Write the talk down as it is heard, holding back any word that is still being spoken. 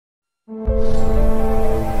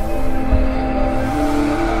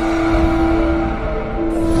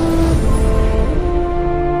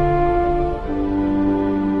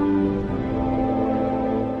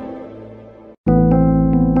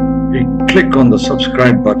on the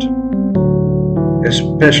subscribe button,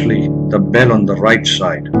 especially the bell on the right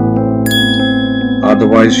side.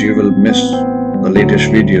 Otherwise, you will miss the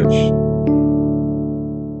latest videos.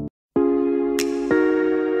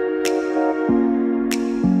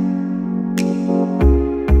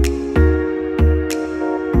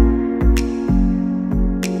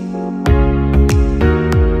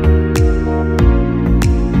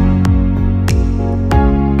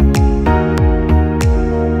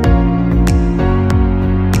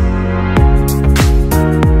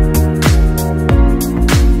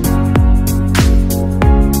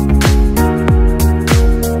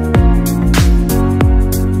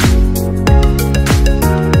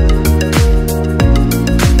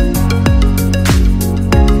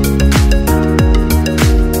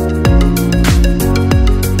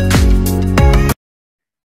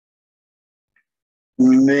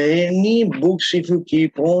 Many books, if you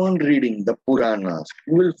keep on reading the Puranas,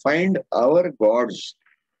 you will find our gods.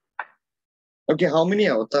 Okay, how many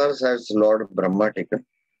avatars has Lord Brahma taken?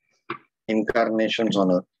 Incarnations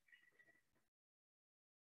on earth.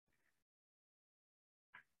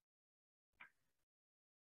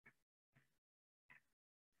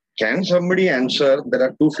 Can somebody answer? There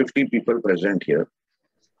are 250 people present here.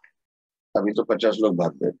 अभी तो 50 लोग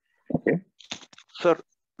भाग गए. Okay. Sir,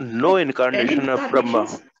 no incarnation of Brahma.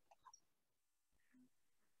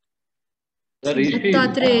 The rishis,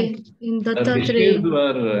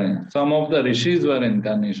 some of the rishis were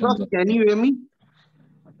incarnations. Sir, can you hear me?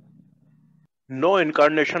 No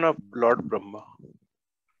incarnation of Lord Brahma.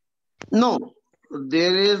 No,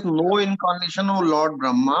 there is no incarnation of Lord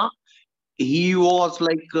Brahma. He was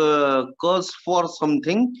like cursed for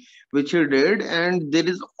something which he did, and there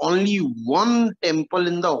is only one temple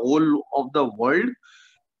in the whole of the world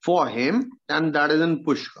for him, and that is in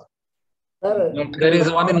Pushkar. Sir, There is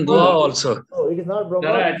one in Goa also. no, it is not Brahma.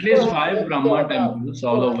 There are at least 5 Brahma temples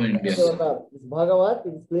all over India. It's Bhagavat.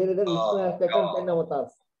 It is clear that Vishnu has taken 10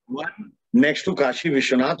 avatars. One next to Kashi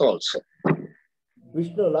Vishwanath also.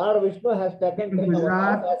 Lord Vishnu has taken 10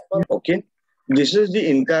 avatars as per. Okay. This is the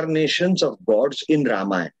incarnations of gods in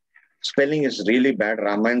Ramayana. Spelling is really bad.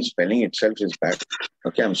 Ramayana spelling itself is bad.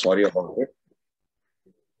 Okay, I'm sorry about it.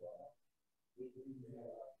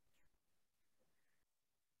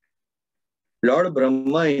 Lord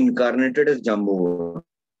Brahma incarnated as Jambu.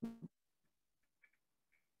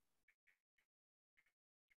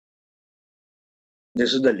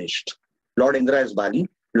 This is the list. Lord Indra as Bali.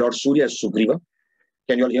 Lord Surya as Sugriva.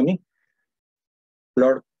 Can you all hear me?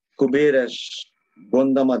 Lord Kuber as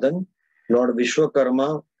Gondamadan. Lord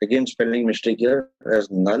Vishwakarma, again spelling mistake here, as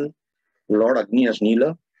Nal. Lord Agni as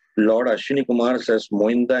Neela. Lord Ashwini Kumar as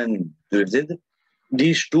Mohinda and Dvidid.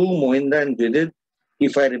 These two, Mohinda and Dvidid,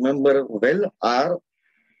 if I remember well, are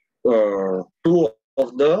two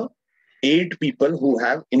of the 8 people who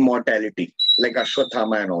have immortality, like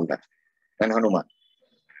Ashwathama and all that, and Hanuman.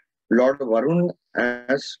 Lord Varun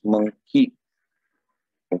as monkey.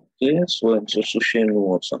 Okay, so Sushenu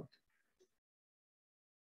also.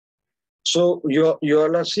 So you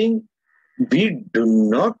all are seeing, we do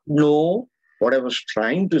not know what I was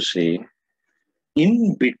trying to say.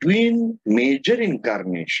 In between major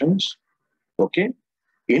incarnations, okay,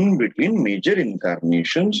 in between major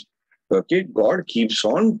incarnations, okay, God keeps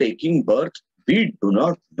on taking birth. We do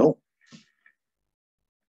not know.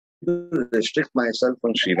 To restrict myself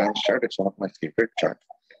on Sriram's chart, it's one of my favorite charts.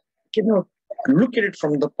 You know, look at it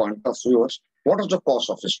from the point of view of what is the cause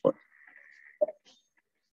of his birth?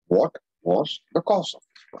 What was the cause of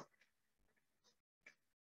his birth?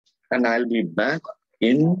 And I'll be back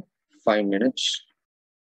in 5 minutes.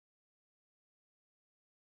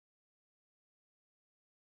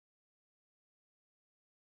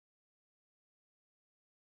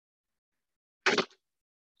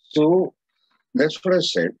 So that's what I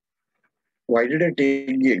said. Why did I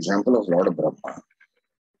take the example of Lord Brahma?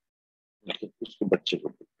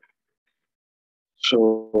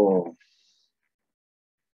 So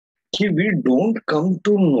we don't come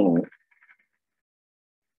to know.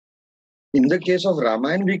 In the case of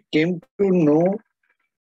Ramayana, we came to know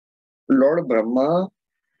Lord Brahma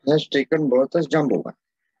has taken birth as Jambuvan.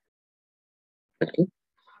 Okay?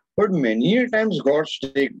 But many times gods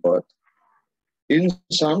take birth. In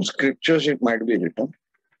some scriptures, it might be written,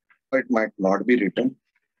 or it might not be written,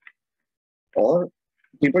 or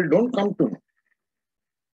people don't come to know.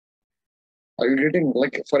 Are you getting,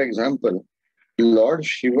 like, for example, Lord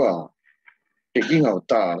Shiva taking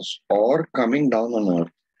avatars or coming down on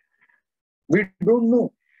earth? We don't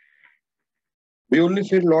know. We only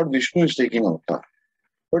feel Lord Vishnu is taking avatar.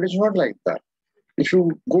 But it's not like that. If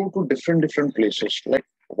you go to different places, like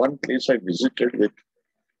one place I visited with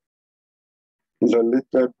Lalit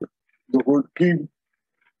and the whole king,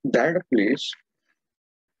 that place,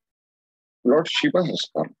 Lord Shiva has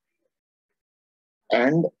come.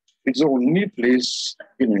 And it's the only place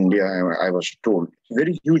in India, I was told,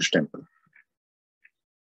 very huge temple,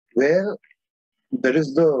 where there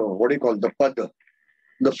is the, what do you call, the pada,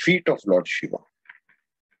 the feet of Lord Shiva.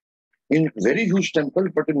 In very huge temple,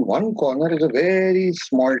 but in one corner is a very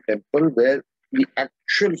small temple where the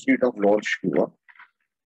actual feet of Lord Shiva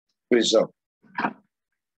preserved.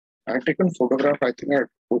 I had taken photograph, I think I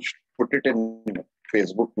put it in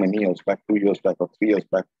Facebook many years back, 2 years back or 3 years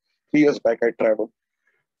back. 3 years back I traveled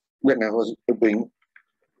when I was doing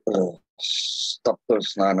Tapta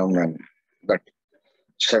Snanam and that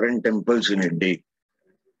 7 temples in a day.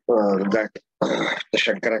 That the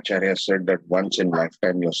Shankaracharya said that once in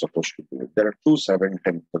lifetime you're supposed to do it. There are 2 7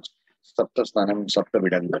 temples, Sapta Snanam, Sapta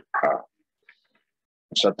Vidanga.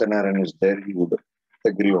 Satyanarayan is there, he would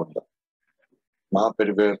agree on that.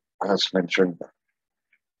 Mahaperivir has mentioned that.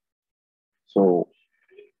 So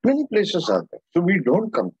many places are there. So we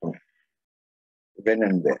don't come to when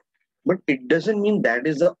and where. But it doesn't mean that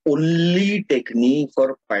is the only technique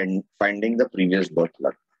for finding the previous birth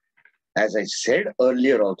luck. As I said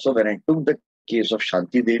earlier also, when I took the case of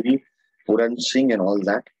Shanti Devi, Puran Singh and all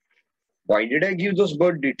that, why did I give those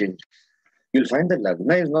birth details? You'll find the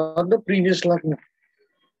Lagna is not the previous Lagna.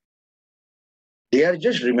 They are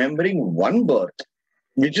just remembering one birth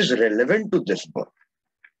which is relevant to this birth.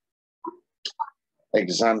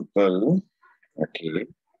 Example, okay.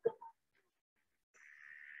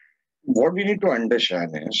 What we need to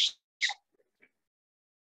understand is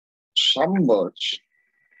some births,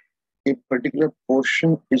 a particular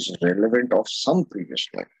portion is relevant of some previous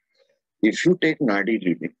life. If you take Nadi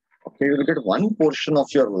reading, okay, you will get one portion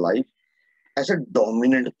of your life as a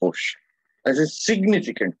dominant portion, as a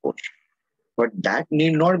significant portion. But that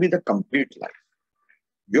need not be the complete life.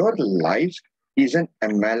 Your life is an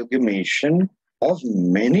amalgamation of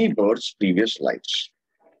many births' previous lives.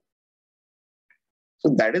 So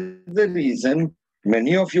that is the reason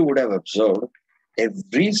many of you would have observed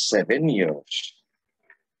every 7 years,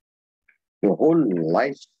 your whole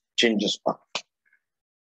life changes path.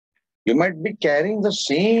 You might be carrying the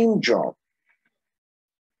same job,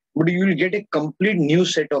 but you will get a complete new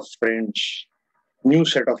set of friends, new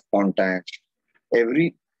set of contacts,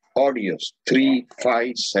 every odd years, 3,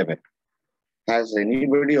 5, 7. Has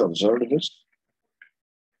anybody observed this?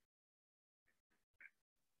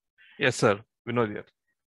 Yes, sir. Vinod here.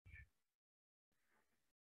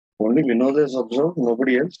 Only Vinod has observed,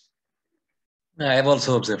 nobody else? I have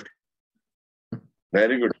also observed.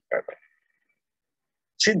 Very good.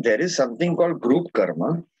 See, there is something called group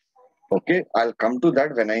karma. Okay, I'll come to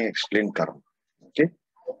that when I explain karma. Okay,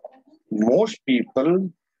 most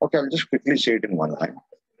people, okay, I'll just quickly say it in one line.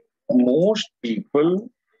 Most people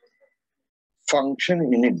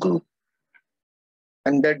function in a group,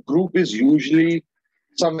 and that group is usually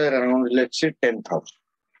somewhere around, let's say, 10,000.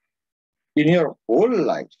 In your whole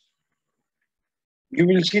life, you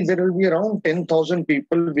will see there will be around 10,000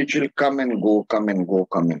 people which will come and go, come and go,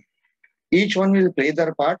 come in. Each one will play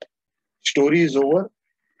their part. Story is over.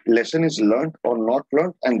 Lesson is learned or not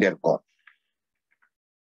learned, and they're gone.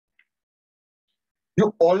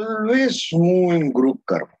 You always move in group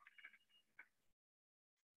karma.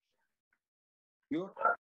 Your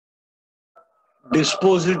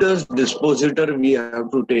dispositor we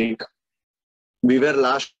have to take. We were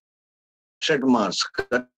last at Mars,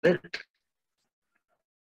 correct?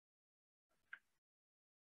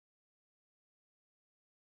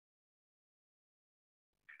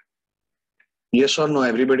 Yes or no?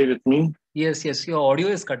 Everybody with me? Yes, yes. Your audio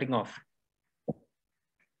is cutting off.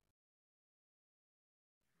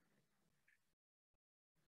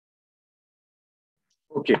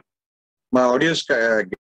 Okay. My audio is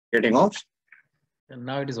getting off. And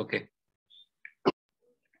now it is okay.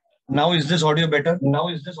 Now is this audio better?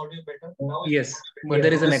 Yes, but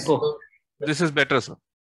there is an echo. This is better, sir.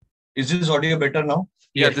 Is this audio better now?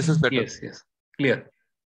 Yeah, Yes, this is better. Yes, yes. Clear.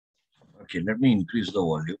 Okay, let me increase the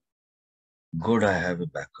volume. Good, I have a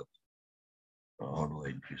backup. How do I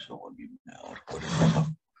increase the volume?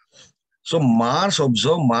 So Mars,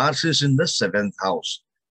 observe, Mars is in the 7th house.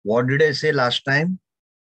 What did I say last time?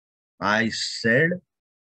 I said,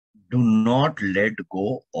 do not let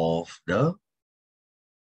go of do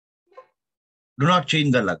not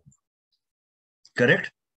change the lagna.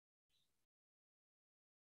 Correct?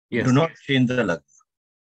 Yes. Do not change the lagna,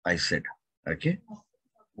 I said. Okay?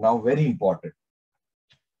 Now, very important.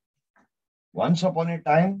 Once upon a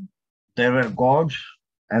time, there were gods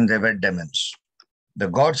and there were demons. The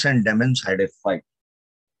gods and demons had a fight.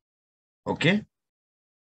 Okay?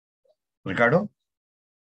 Ricardo?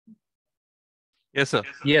 Yes, sir.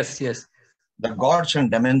 Yes, yes. The gods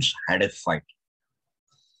and demons had a fight.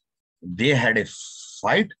 They had a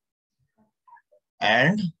fight,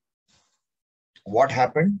 and what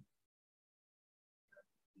happened?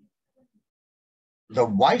 The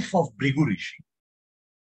wife of Bhrigu Rishi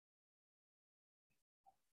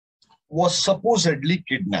was supposedly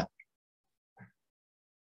kidnapped.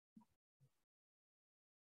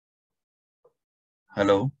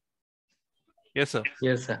 Hello? Yes, sir.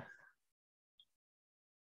 Yes, sir.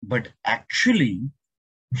 But actually,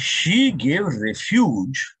 she gave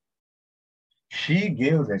refuge. She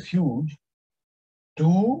gave refuge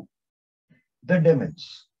to the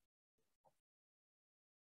demons.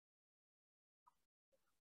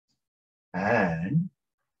 And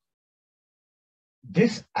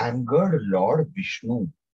this angered Lord Vishnu.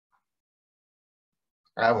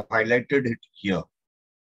 I have highlighted it here.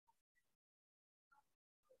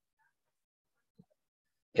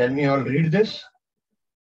 Can we all read this?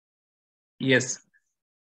 Yes.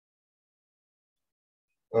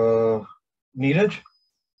 Neeraj,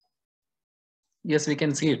 Yes, we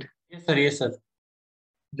can see it. Yes, sir. Yes, sir.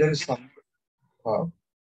 there is some.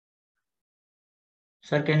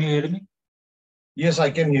 Sir, can you hear me? Yes, I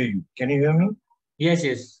can hear you. Can you hear me? Yes,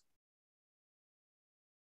 yes.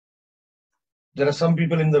 There are some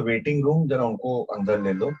people in the waiting room. जरा उनको अंदर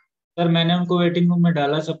ले लो. Sir मैंने उनको waiting room में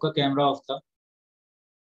डाला, सबका camera off था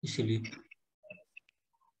इसीलिए.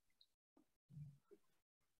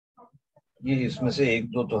 ये इसमें से एक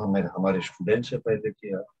दो तो हमारे स्टूडेंट से पहले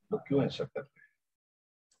किया. तो क्यों ऐसा कर रहे हैं?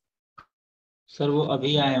 सर वो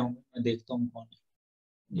अभी आए होंगे, मैं देखता हूँ कौन है.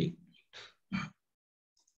 जी.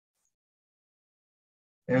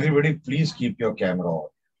 Everybody, please keep your camera on.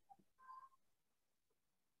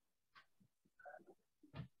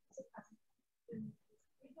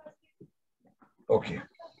 Okay.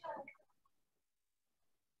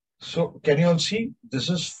 So, can you all see? This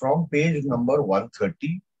is from page number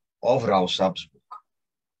 130 of Rao Saab's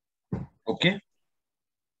book. Okay.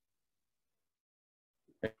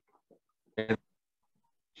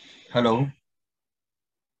 Hello.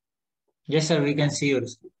 Yes, sir, we can see your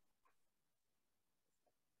screen.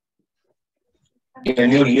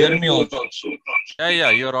 Can you hear me also?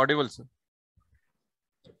 Yeah, you're audible, sir.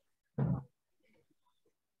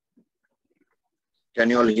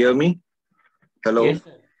 Can you all hear me? Hello. Yes,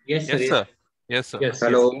 sir. Yes, sir. Yes, sir. Yes, sir. Yes.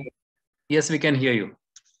 Hello. Yes. Yes, we can hear you.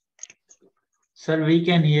 Sir, we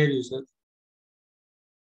can hear you, sir.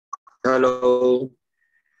 Hello.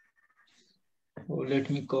 Oh, let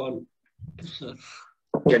me call to sir.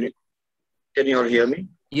 Can you all hear me?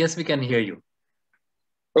 Yes, we can hear you.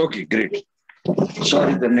 Okay, great.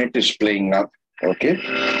 Sorry, the net is playing up. Okay.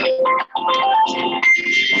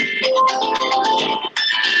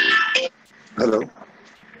 Hello.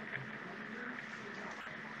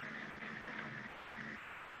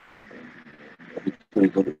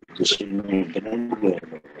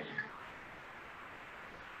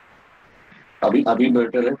 अभी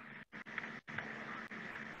better है.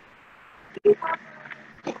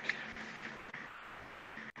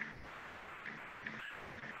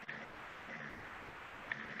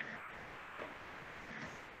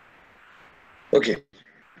 Okay.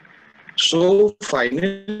 So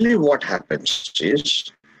finally what happens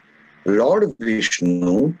is Lord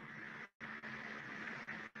Vishnu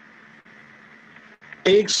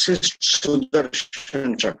takes his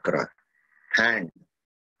Sudarshan Chakra hand,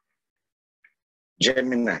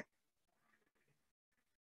 Gemini,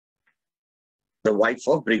 the wife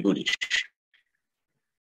of Bhrigu Rishi.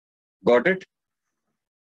 Got it?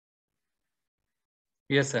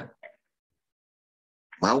 Yes, sir.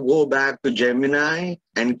 Now go back to Gemini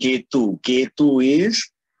and Ketu. Ketu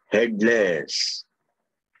is headless.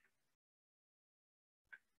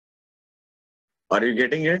 Are you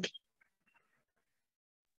getting it?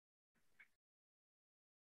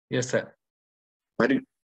 Yes, sir.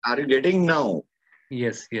 Are you getting now?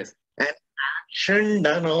 Yes, yes. An action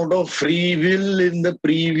done out of free will in the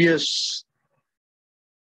previous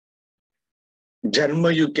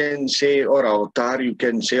Janma you can say, or avatar you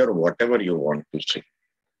can say, or whatever you want to say.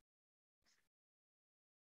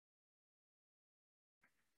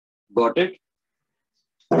 Got it?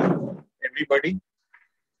 Everybody?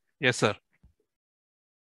 Yes, sir.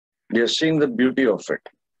 You're seeing the beauty of it.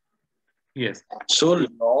 Yes. So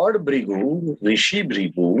Lord Bhrigu, Rishi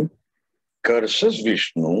Bhrigu, curses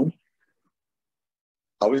Vishnu.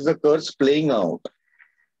 How is the curse playing out?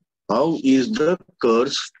 How is the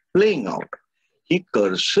curse playing out? He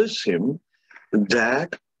curses him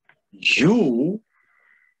that you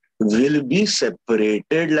will be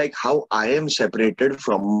separated like how I am separated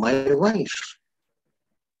from my wife.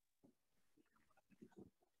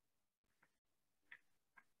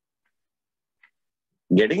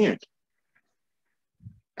 Getting it?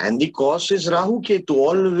 And the cause is Rahu Ketu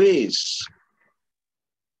always.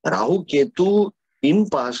 Rahu Ketu in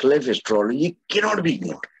past life astrology cannot be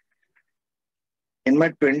ignored. In my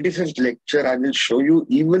 25th lecture, I will show you,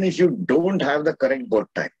 even if you don't have the correct birth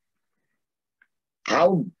time,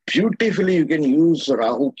 how beautifully you can use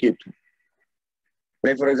Rahu Ketu.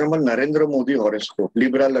 Like for example, Narendra Modi horoscope,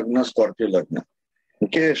 Libra Lagna, Scorpio Lagna.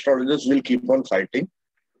 Okay, astrologers will keep on fighting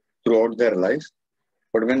throughout their life.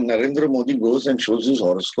 But when Narendra Modi goes and shows his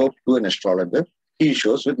horoscope to an astrologer, he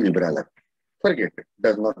shows with Libra Lagna. Forget it.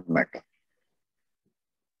 Does not matter.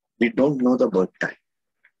 We don't know the birth time.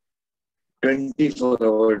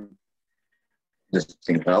 24-hour this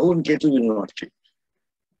thing. Rahu and Ketu will not change.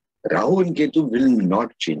 Rahu and Ketu will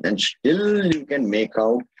not change. And still you can make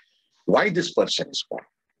out why this person is born.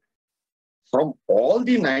 From all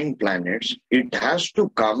the 9 planets, it has to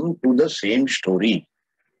come to the same story.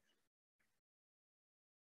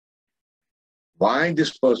 Why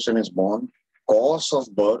this person is born, cause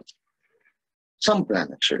of birth, some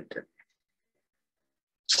planets will tell you.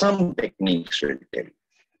 Some techniques will tell you.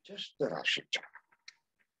 Just the Rashi chart.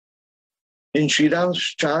 In Shriram's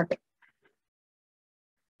chart,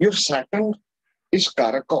 your Saturn is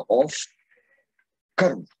Karaka of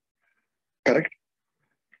Karma. Correct?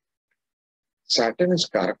 Saturn is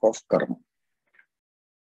Karaka of Karma.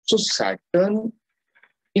 So Saturn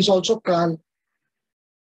is also Kal.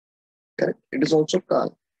 Correct? It is also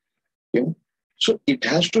Kal. You know? So it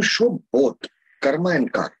has to show both Karma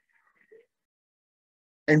and Kal.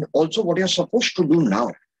 And also what you're supposed to do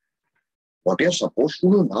now. What you're supposed to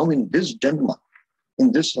do now in this Janma,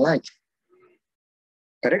 in this life.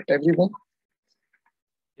 Correct, everyone?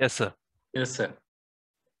 Yes, sir. Yes, sir.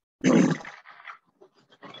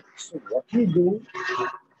 So what you do,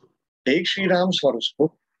 take Sri Ram's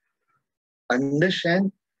horoscope,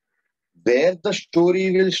 understand where the story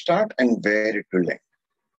will start and where it will end.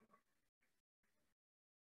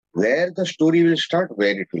 Where the story will start,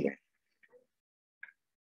 where it will end.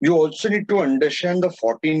 You also need to understand the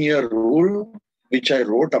 14-year rule, which I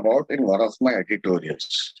wrote about in one of my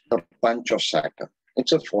editorials, the punch of Saturn.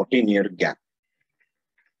 It's a 14-year gap.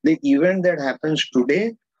 The event that happens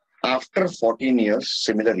today, after 14 years,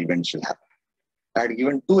 similar events will happen. I had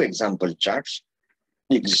given 2 example charts,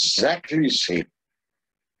 exactly same.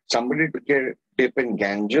 Somebody took a dip in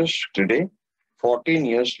Ganges today, 14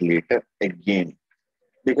 years later again,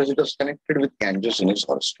 because it was connected with Ganges in his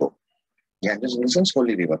horoscope. Ganges in the sense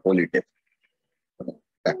holy river, holy dip.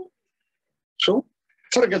 So,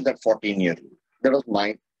 forget that 14-year rule. That was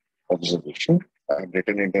my observation. I had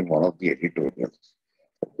written it in one of the editorials.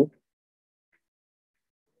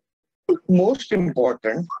 Most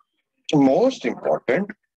important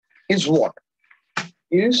is what?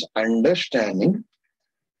 Is understanding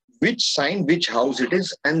which sign, which house it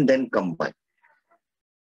is, and then combine.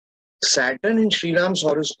 Saturn in Sri Ram's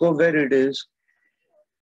horoscope, where it is,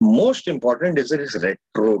 most important is it is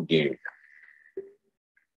retrograde.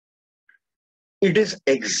 It is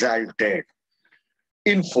exalted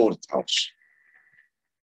in 4th house.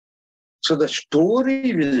 So the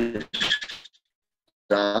story will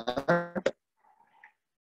start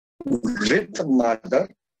with mother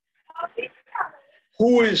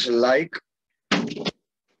who is like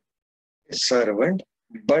a servant,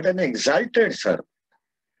 but an exalted servant.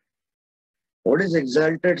 What is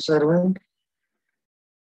exalted servant?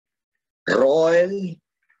 Royal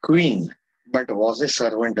queen, but was a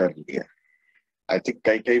servant earlier. I think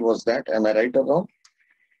Kaikai was that. Am I right or wrong?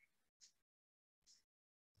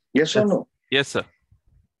 Yes or no? Yes, sir.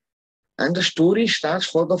 And the story starts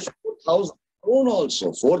for the 4th house throne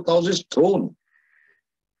also. 4th house is throne.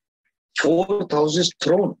 4th house is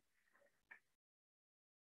throne.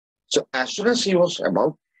 So as soon as he was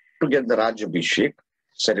about to get the Rajabhishek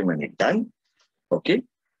ceremony done, okay,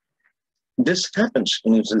 this happens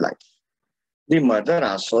in his life. The mother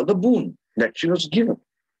asked for the boon that she was given.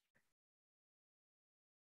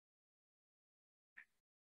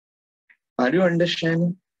 Are you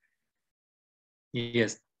understanding?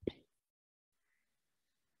 Yes.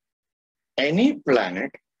 Any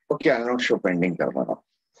planet, okay, I'll not show pending karma now.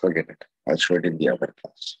 Forget it. I'll show it in the other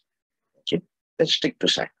class. Okay, let's stick to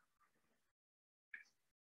Saturn.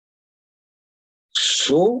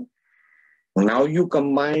 So now you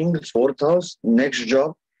combine 4th house, next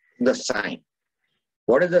job, the sign.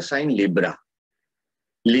 What is the sign? Libra.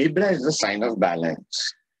 Libra is the sign of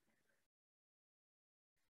balance.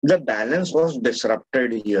 The balance was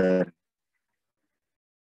disrupted here.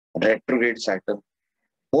 Retrograde Saturn.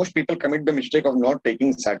 Most people commit the mistake of not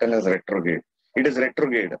taking Saturn as retrograde. It is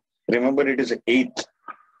retrograde. Remember, it is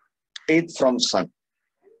 8th from Sun.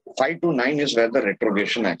 5 to 9 is where the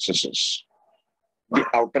retrogression axis is. The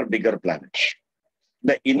outer bigger planets.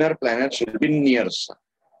 The inner planets will be near Sun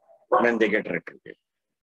when they get retrograde.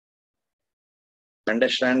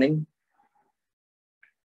 Understanding?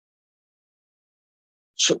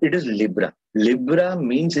 So it is Libra. Libra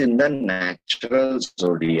means in the natural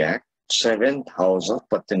zodiac, 7th house of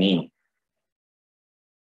Patni.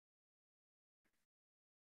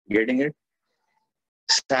 Getting it?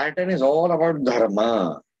 Saturn is all about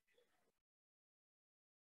dharma.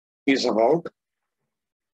 Is about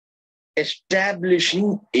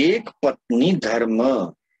establishing ek patni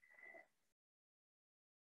dharma.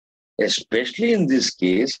 Especially in this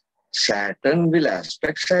case, Saturn will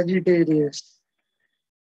aspect Sagittarius.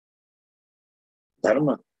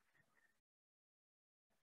 Dharma.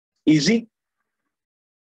 Easy?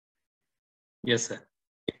 Yes, sir.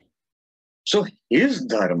 So his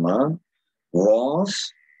dharma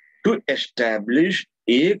was to establish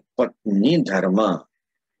ek patni dharma.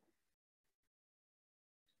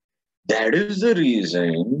 That is the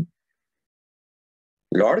reason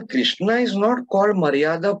Lord Krishna is not called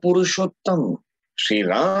Maryada Purushottam. Sri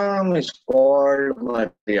Ram is called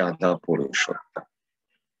Maryada Purushottam.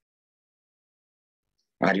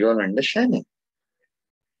 Are you all understanding?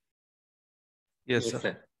 Yes, Yes, sir.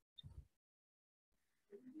 sir.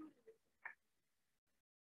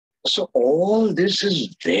 So all this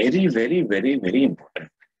is very, very, very, very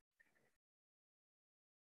important.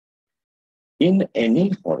 In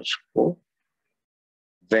any horoscope,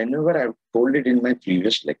 whenever I've told it in my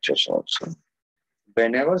previous lectures also,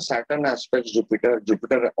 whenever Saturn aspects Jupiter,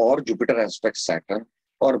 Jupiter aspects Saturn,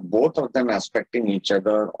 or both of them aspecting each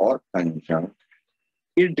other or conjunct,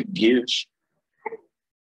 it gives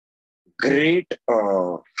great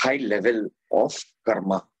high level of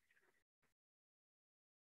karma.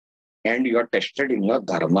 And you are tested in your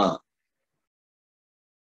dharma.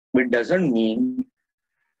 It doesn't mean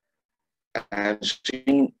I have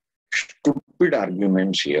seen stupid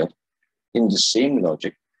arguments here in the same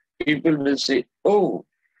logic. People will say, oh,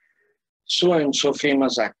 so and so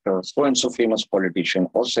famous actor, so and so famous politician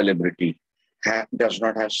or celebrity does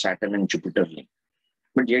not have Saturn and Jupiter link,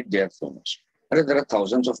 but yet they are famous. And there are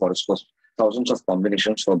thousands of horoscopes, thousands of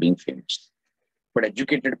combinations for being famous. But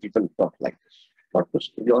educated people talk like this. Not to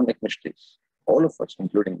say, we all make mistakes. All of us,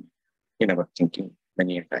 including me, in our thinking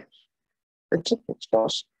many a times. That's it, it's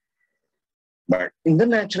possible. But in the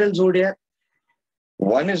natural zodiac,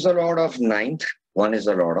 one is the lord of 9th, one is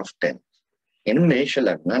the lord of 10th. In Mesha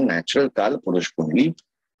Lagna, natural Kal Purush Kundli,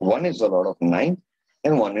 one is the lord of 9th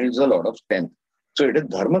and one is the lord of 10th. So it is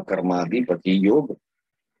Dharma Karma Adhipati Yoga.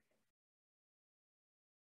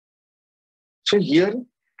 So here,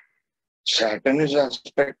 Saturn is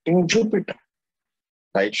aspecting Jupiter,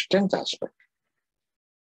 right? 10th aspect.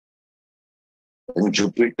 And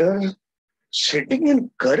Jupiter sitting in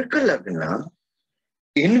Karka Lagna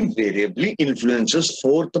invariably influences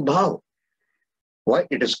 4th bhav. Why?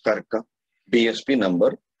 It is Karka, BSP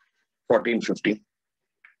number 1450.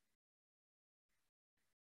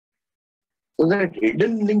 So that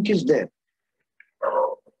hidden link is there.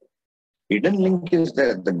 Hidden link is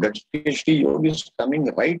there. The Gajkeshri Yoga is coming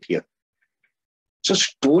right here. So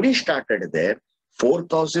story started there.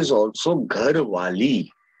 4th house is also Ghar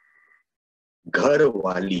Wali. Ghar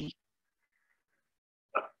Wali.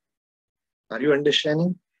 Are you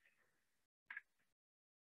understanding?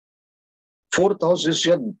 4th house is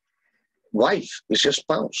your wife, is your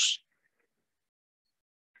spouse.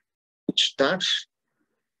 It starts,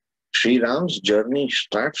 Sri Ram's journey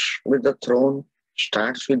starts with the throne,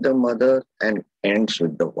 starts with the mother, and ends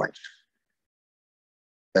with the wife.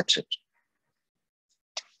 That's it.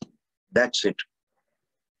 That's it.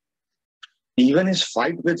 Even his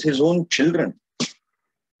fight with his own children,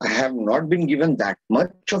 I have not been given that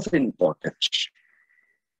much of importance.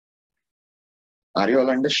 Are you all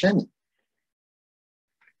understanding?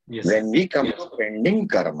 Yes. When we come to pending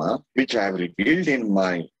karma, which I have revealed in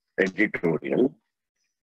my editorial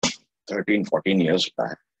 13, 14 years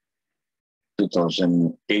back,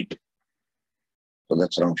 2008, so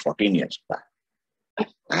that's around 14 years back,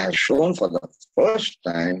 I have shown for the first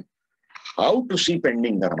time how to see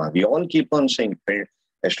pending karma. We all keep on saying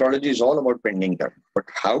astrology is all about pending karma, but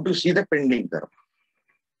how to see the pending karma?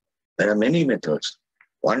 There are many methods.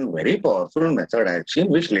 One very powerful method I have seen,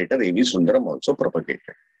 which later A.V. Sundaram also propagated.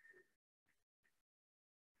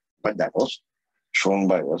 But that was shown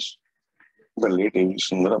by us, the late A.V.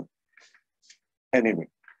 Sundaram. Anyway,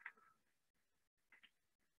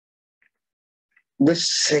 the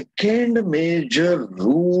second major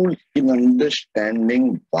rule in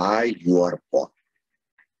understanding why you are born.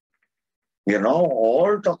 We are now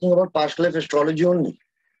all talking about past life astrology only.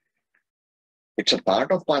 It's a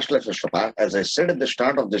part of past life astrology. As I said at the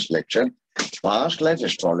start of this lecture, past life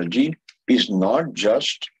astrology is not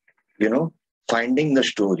just, finding the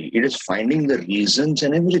story. It is finding the reasons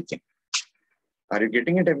and everything. Are you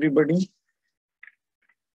getting it, everybody?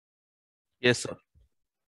 Yes, sir.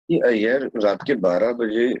 यार रात के 12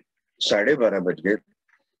 बजे 12:30 बज गए.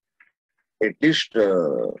 At least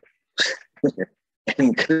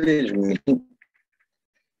encourage me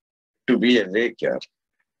to be awake, yaar.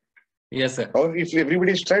 Yes, sir. Or if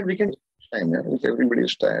everybody is tired, we can time. Yeah? If everybody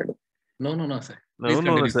is tired. No, sir. No, Please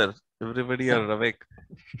no, continue. sir. Everybody are awake.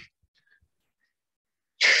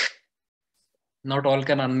 Not all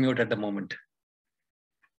can unmute at the moment.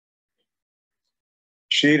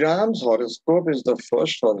 Shri Ram's horoscope is the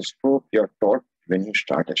first horoscope you are taught when you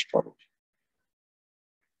start astrology.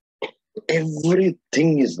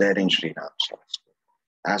 Everything is there in Shri Ram's horoscope.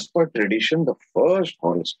 As per tradition, the first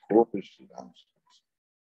horoscope is Shri Ram's horoscope.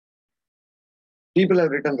 People have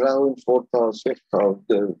written Rahu in 4th house, 5th house,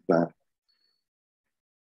 the plan.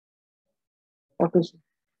 What is it?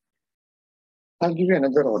 I'll give you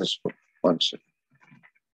another horoscope. One second.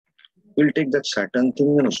 We'll take that Saturn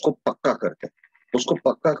thing and उसको पक्का करते हैं. उसको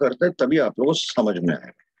पक्का करते हैं तभी आप लोगों को समझ में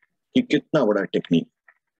आएगा कि कितना बड़ा technique.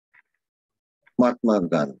 Mahatma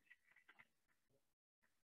Gandhi.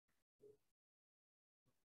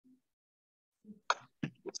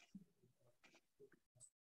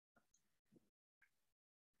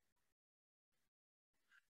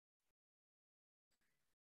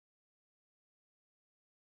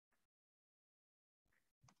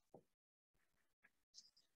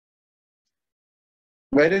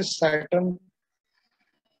 Where is Saturn?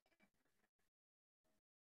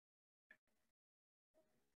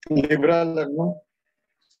 Libra Lagna,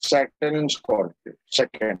 Saturn in Scorpio,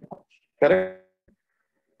 second house. Correct?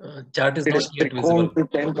 Chart is It not is yet visible.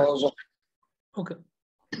 Trikon to 10th house. Okay.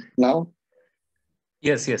 Now?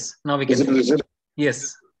 Yes. Now we Is can it see. visible?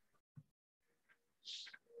 Yes.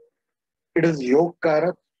 It is Yog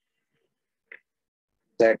Karak.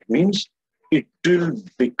 That means it will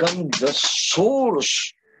become the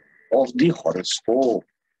source of the horoscope.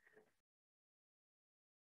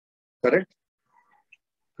 Correct?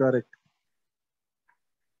 Correct.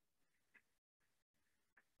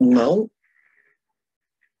 Now,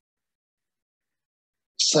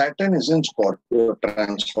 Saturn is in Scorpio,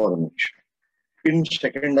 transformation. In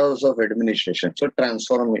second house of administration. So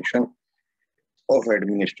transformation of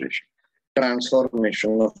administration.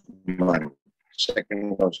 Transformation of money.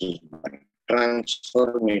 Second house is money.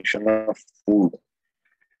 Transformation of food.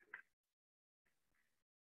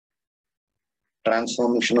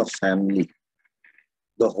 Transformation of family.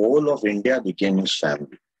 The whole of India became his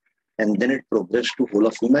family. And then it progressed to whole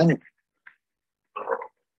of humanity.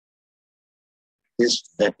 His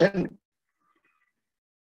weapon,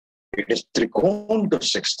 it is Trikon to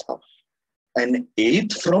 6th house. And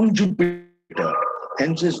 8th from Jupiter.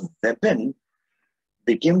 Hence his weapon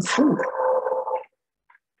became food.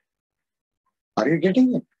 Are you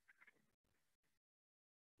getting it?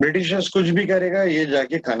 Britishers कुछ भी करेगा ये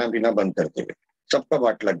जाके खाना पीना बंद कर देगा. सबका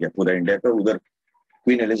बाट लग गया पूरा इंडिया का. उधर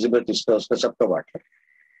क्वीन एलिजाबेथ इसका उसका सबका बाट लग गया.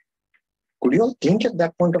 Could you all think at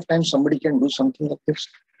that point of time somebody can do something like this?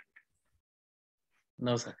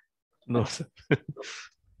 No, sir. No, sir.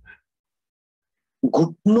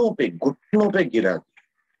 घुटनों पे गिरा.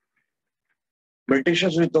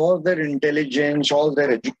 Britishers with all their intelligence, all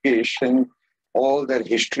their education, all their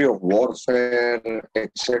history of warfare,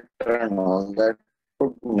 etc. and all that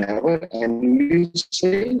could never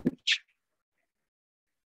envisage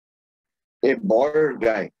a bald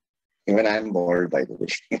guy. Even I am bald, by the way.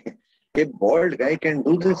 A bald guy can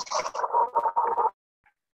do this.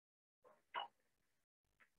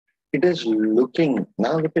 It is looking,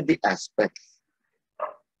 now look at the aspects.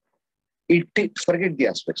 Forget the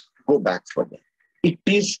aspects, go back further. It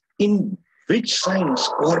is in which sign?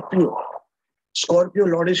 Scorpio. Scorpio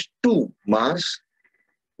Lord is 2. Mars.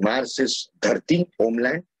 Mars is Dharti,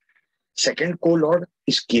 homeland. Second co-Lord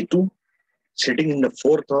is Ketu, sitting in the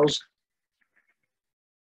 4th house,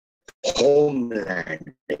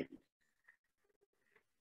 homeland.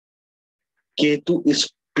 Ketu is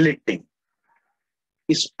splitting.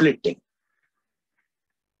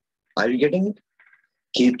 Are you getting it?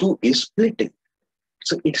 Ketu is splitting.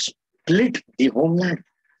 So it split the homeland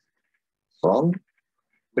from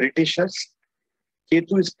Britishers.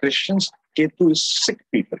 Ketu is Christians. Ketu is sick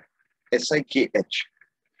people. S-I-K-H.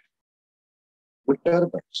 With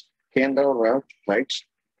turbans. Kendra writes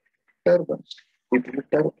turbans. People with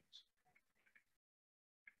turbans.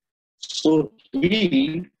 So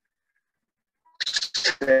he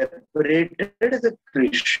separated the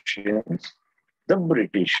Christians, the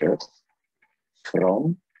Britishers,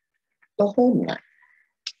 from the homeland.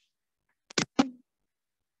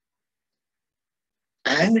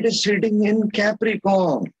 And it is sitting in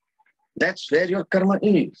Capricorn. That's where your karma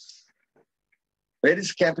is. Where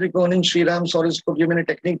is Capricorn in Sri Ram's horoscope? ये मैंने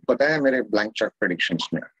technique बताया मेरे blank chart predictions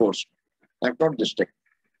में, of course. I've taught this technique.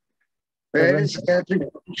 Where is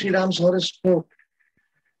Capricorn in Sri Ram's horoscope?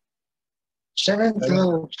 Seventh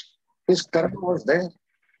house. His karma was there.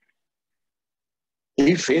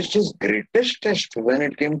 He faced his greatest test when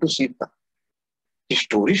it came to Sita. The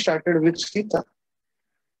story started with Sita.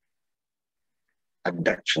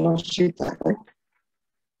 Abduction of Sita, right?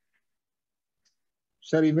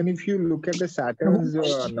 Sir, even if you look at the Saturn's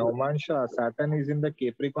Naumansha, Saturn is in the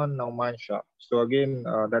Capricorn Naumansha. So again,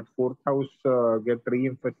 that fourth house get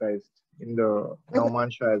re-emphasized in the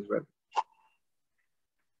Naumansha as well.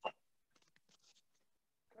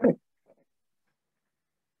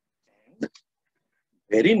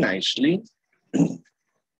 Very nicely,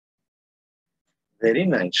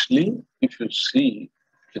 if you see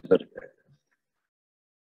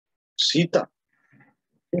Sita,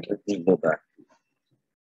 let me go back.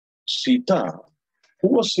 Sita, who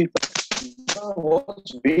was Sita? Sita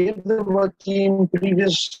was Vedavati in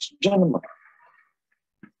previous Janma.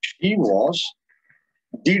 She was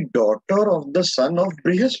the daughter of the son of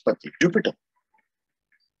Brihaspati, Jupiter.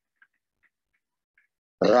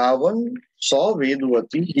 Ravan saw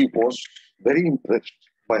Vedavati, he was very impressed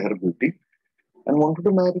by her beauty and wanted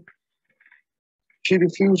to marry. She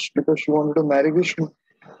refused because she wanted to marry Vishnu.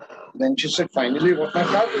 Then she said, finally, what my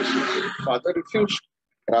father says. Father refused.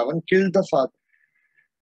 Ravan killed the father,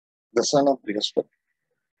 the son of Brihaspati.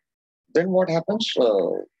 Then what happens?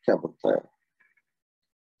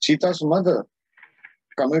 Sita's mother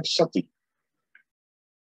commits sati.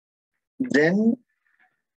 Then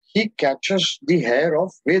he catches the hair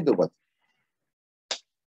of Vedavati.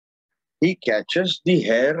 He catches the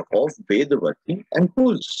hair of Vedavati and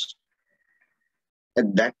pulls.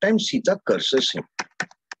 At that time, Sita curses him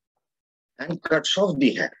and cuts off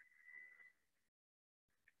the hair.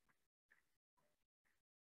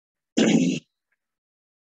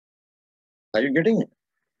 Are you getting it?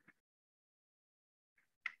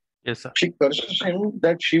 Yes, sir. She curses him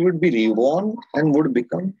that she would be reborn and would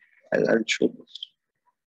become. I'll show this.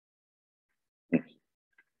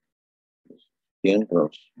 The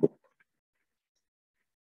Emperor's book.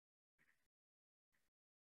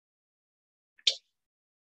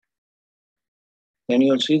 Can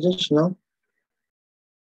you all see this now?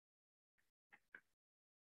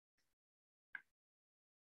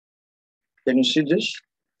 Can you see this?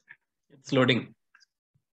 It's loading.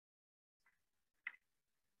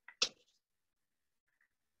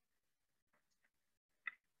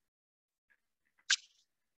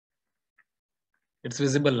 It's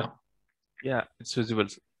visible now. Yeah, it's visible,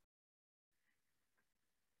 sir.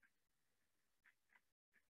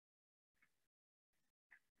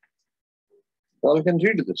 All can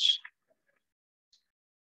read this.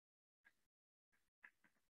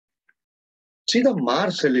 See the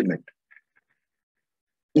Mars element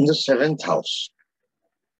in the seventh house.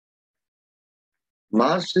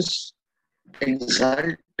 Mars is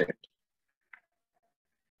exalted.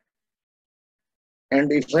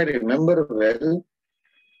 And if I remember well,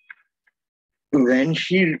 when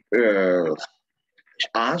she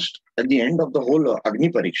asked at the end of the whole Agni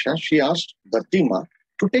Pariksha, she asked Dhartima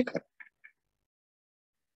to take her.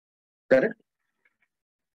 Correct?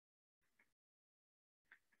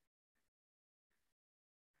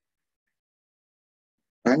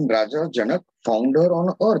 And Raja Janak found her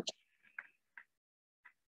on earth.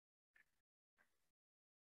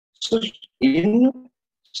 So in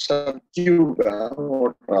Satyuga,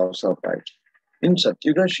 what Rausa writes, in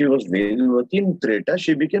Satyuga she was Vedavati, in Treta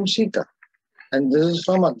she became Sita. And this is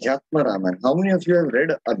from Adhyatma Ramayana. How many of you have read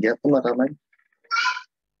Adhyatma Ramayana?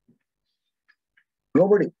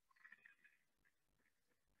 Nobody.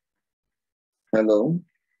 Hello?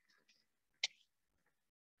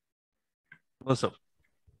 No, sir.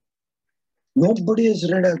 Nobody has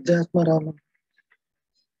read Adhyatma Ramayana.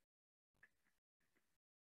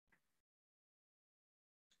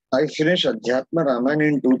 I finished Adhyatma Ramayana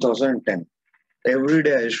in 2010. Every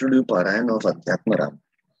day I should do Parayan of Adhyatma Ramayana.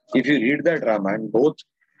 If you read that Ramayana, both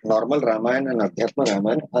normal Ramayana and Adhyatma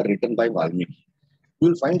Ramayana are written by Valmiki. You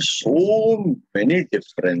will find so many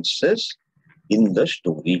differences in the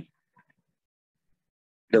story.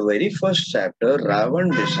 The very first chapter,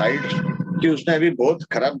 Ravan decides कि उसने अभी बहुत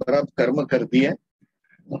खराब कर्म कर दिए हैं.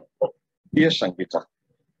 ये Sangeeta.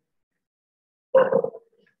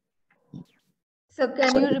 So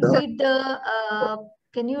can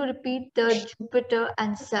you repeat the Jupiter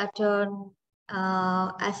and Saturn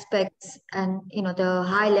aspects and the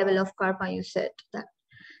high level of karma you said that.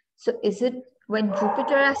 So is it when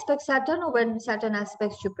Jupiter aspects Saturn or when Saturn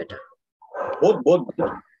aspects Jupiter? Both.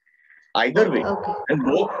 Either way. Okay.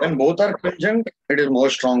 When both are conjunct, it is more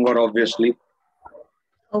stronger, obviously.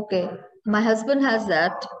 Okay. My husband has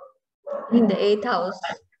that in the 8th house.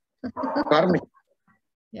 Karmic.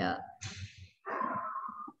 Yeah.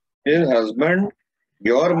 His husband,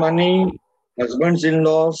 your money, husband's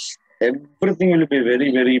in-laws, everything will be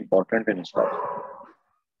very, very important in his life.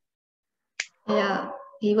 Yeah.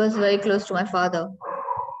 He was very close to my father.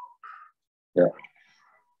 Yeah.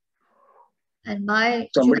 And my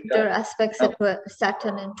Somebody Jupiter aspects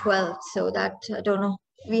Saturn in 12th. So that, I don't know.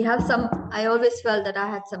 I always felt that I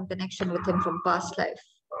had some connection with him from past life.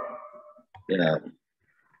 Yeah.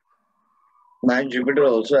 My Jupiter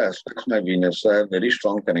also aspects my Venus, so I have very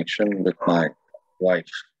strong connection with my wife.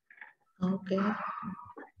 Okay.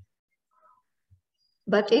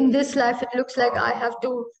 But in this life, it looks like I have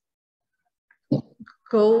to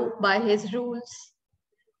go by his rules,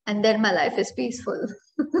 and then my life is peaceful.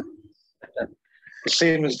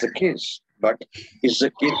 Same is the case, but it's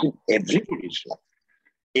the case in everybody's life.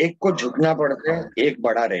 एक को झुकना पड़ता है, एक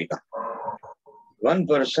बड़ा रहेगा. One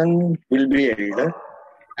person will be elder,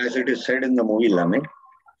 as it is said in the movie Lame.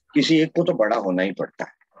 किसी एक को तो बड़ा होना ही पड़ता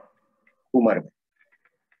है उम्र में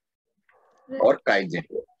और कायदे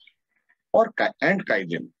और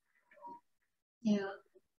कायदे में. Yeah.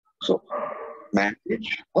 So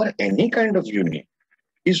marriage or any kind of union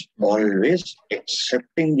is always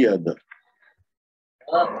accepting the other.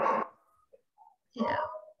 Yeah.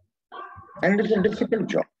 And it's a difficult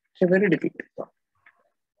job. It's a very difficult job.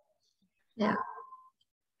 Yeah.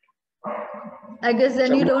 I guess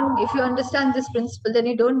then if you understand this principle, then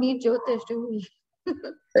you don't need Jyotish, do we?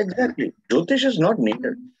 Exactly. Jyotish is not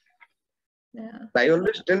needed. Yeah. I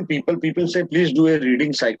always tell people say, please do a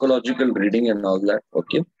reading, psychological reading and all that.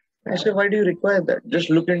 Okay. I say, why do you require that? Just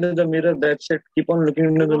look into the mirror, that's it. Keep on looking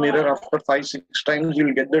into the mirror. After 5-6 times,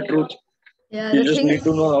 you'll get the truth. Yeah, You just need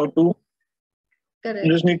to know how to. Correct.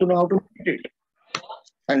 You just need to know how to read it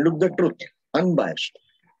and look the truth, unbiased.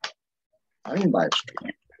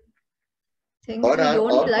 Things we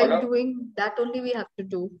don't like doing, that only we have to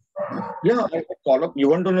do. Yeah, call up. You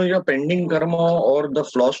want to know your pending karma or the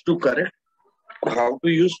flaws to correct? How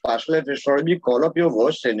to use past life astrology? Call up your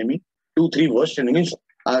worst enemy, 2-3 worst enemies.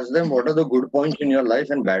 Ask them what are the good points in your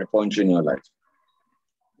life and bad points in your life.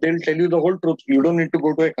 They'll tell you the whole truth. You don't need to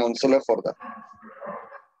go to a counselor for that.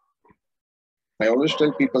 I always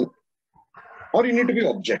tell people, or you need to be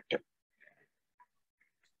objective.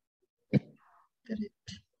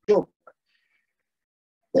 Correct. So,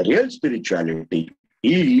 the real spirituality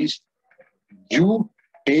is you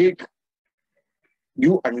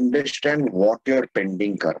understand what your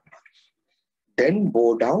pending karma is. Then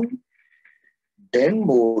bow down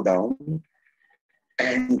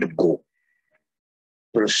and go.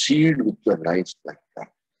 Proceed with your life like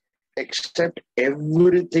that. Accept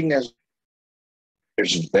everything as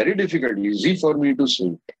it's very difficult, easy for me to say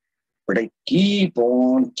it. But I keep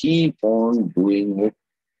on doing it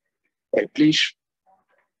at least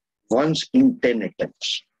once in 10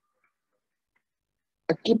 attempts.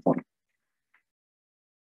 I keep on.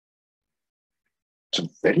 It's a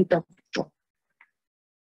very tough job.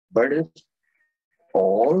 But if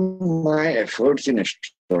all my efforts in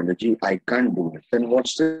astrology, I can't do it, then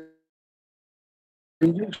what's the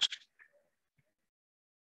use?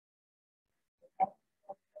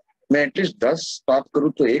 मैं at least 10 बात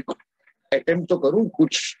करूं तो एक attempt तो करूं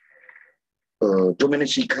कुछ जो मैंने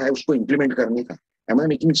सीखा है उसको इंप्लीमेंट करने का. Am I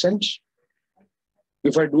making sense?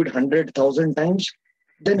 If I do it 100,000 times,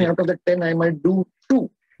 then out of the 10 I might do 2.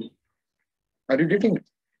 Are you getting it?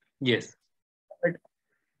 Yes.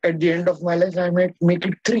 At the end of my life, I might make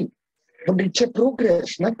it 3. But it's a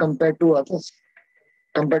progress, not compared to others,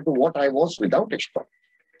 compared to what I was without astrology.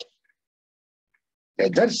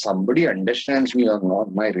 Whether somebody understands me or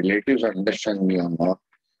not, my relatives understand me or not,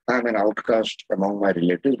 I'm an outcast among my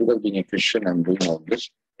relatives because being a Christian, I'm doing all this.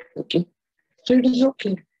 Okay? So it is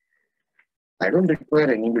okay. I don't require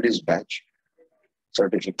anybody's badge,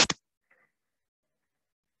 certificate.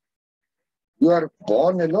 You are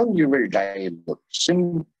born alone, you will die alone.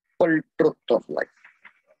 Simple truth of life.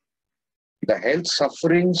 The health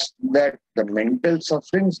sufferings, the mental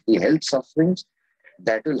sufferings, the health sufferings,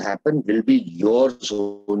 that will happen will be yours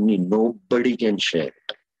only. Nobody can share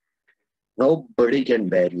it. Nobody can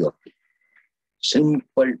bear your pain.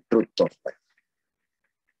 Simple truth of life.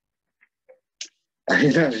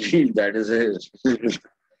 I feel that is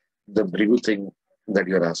the brief thing that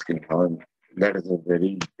you're asking. That is a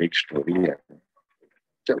very big story.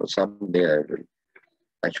 Chalo, someday I will.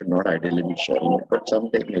 I should not ideally be sharing it, but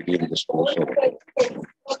someday maybe in this course of it.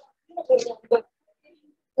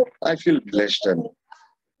 I feel blessed and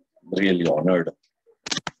really honored,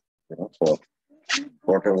 for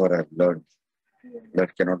whatever I've learned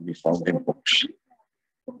that cannot be found in books,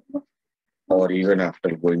 or even after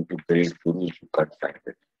going to great gurus, you can't find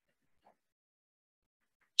it.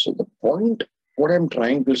 So the point, what I'm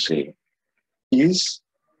trying to say is,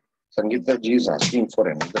 Sangeeta ji is asking for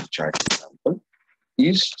another chart example,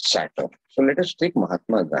 is Saturn. So let us take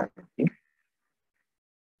Mahatma Gandhi.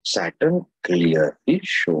 Saturn clearly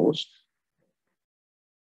shows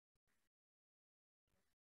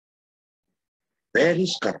where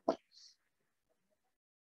is karma.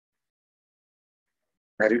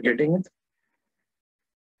 Are you getting it?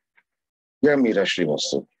 Yeah, Meera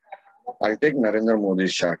Srivastav. I'll take Narendra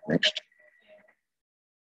Modi's chart next.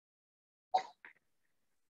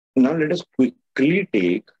 Now let us quickly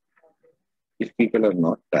take, if people are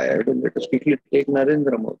not tired, let us quickly take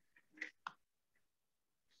Narendra Modi.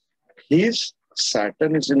 His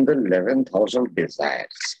Saturn is in the 11th house of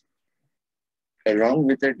desires, along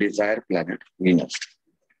with a desire planet Venus.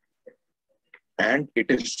 And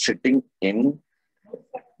it is sitting in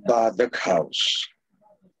Badak house.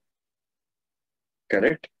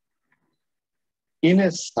 Correct? In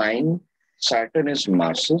a sign, Saturn is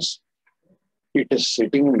Mars's. It is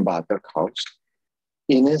sitting in Badak house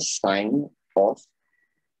in a sign of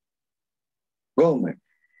government,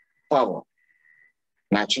 power.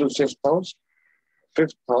 Natural fifth house,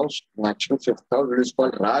 natural fifth house, it is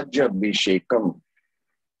called Rajya Abhishekam,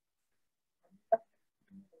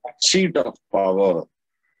 seat of power.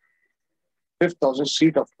 Fifth house is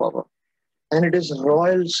seat of power. And it is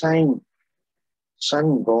royal sign,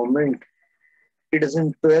 sun, government. It is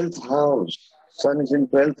in 12th house. Sun is in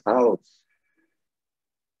 12th house.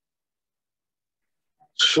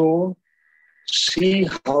 So, see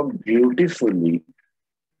how beautifully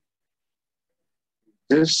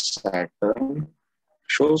this Saturn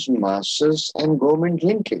shows masses and government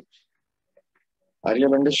linkage. Are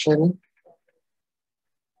you understanding?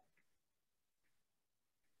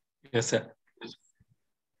 Yes, sir.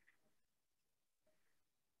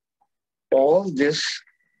 All this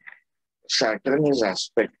Saturn is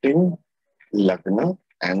aspecting Lagna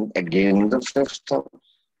and again the fifth house.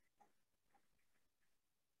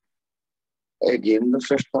 Again the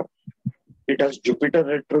fifth house. It has Jupiter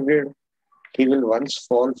retrograde. He will once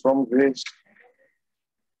fall from grace.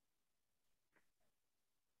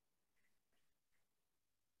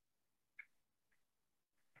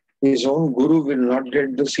 His own guru will not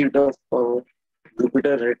get the seat of power.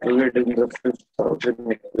 Jupiter retrograde in the fifth house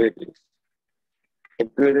in Aquarius.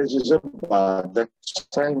 Aquarius is a Badak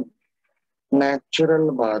sign,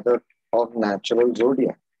 natural Badak or natural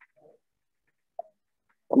zodiac.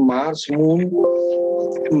 Mars moon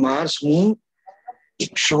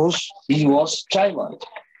shows he was Chaiwan.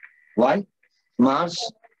 Why?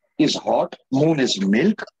 Mars is hot, moon is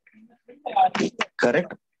milk.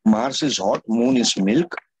 Correct? Mars is hot, moon is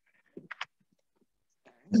milk.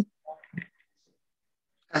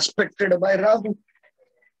 Aspected by Rahu.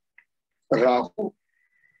 Rahu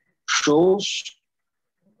shows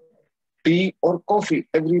tea or coffee.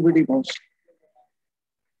 Everybody knows.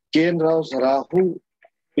 Ken Rao's Rahu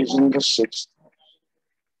is in the sixth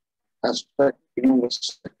house, aspecting the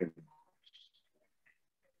second.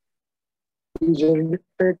 He is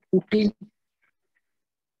addicted to tea.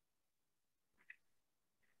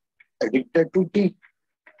 Addicted to tea.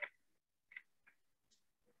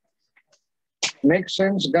 Makes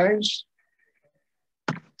sense, guys?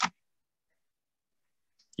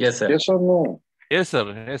 Yes, sir. Yes or no? Yes,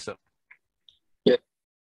 sir. Yes, sir. Yeah.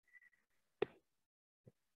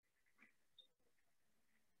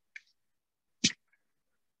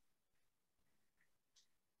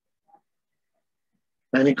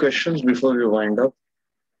 Any questions before we wind up?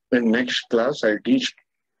 In next class, I'll teach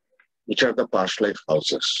which are the past life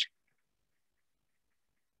houses.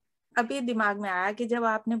 अभी दिमाग में आया कि जब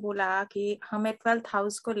आपने बोला कि हमें 12th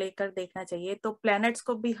हाउस को लेकर देखना चाहिए, तो प्लैनेट्स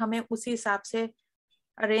को भी हमें उसी हिसाब से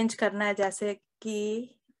अरेंज करना है, जैसे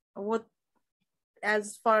कि वो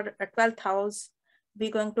as for 12th house we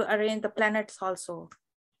going to arrange the planets also.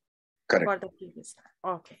 Correct. For the previous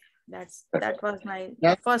time. Okay, that was my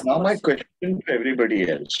first now question. My question to everybody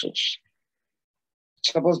else is,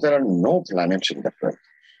 suppose there are no planets in the 12th,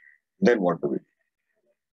 then what do we do?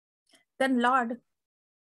 Then Lord.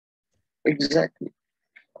 Exactly.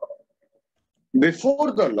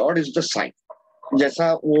 Before the Lord is the sign.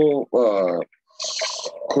 जैसा वो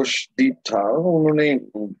खुशदीप था, उन्होंने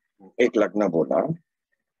एक लग्न बोला,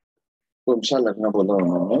 कौन सा लग्न बोला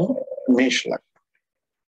उन्होंने? मेष लग्न.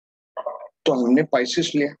 तो हमने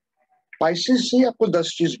पाइसिस लिया. पाइसिस से आपको 10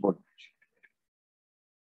 चीज बोलना चाहिए.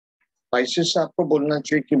 पाइसिस से आपको बोलना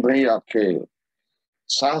चाहिए कि भाई आपके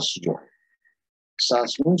सास जो है,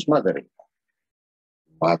 सास means mother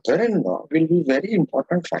in law will be very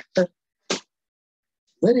important factor,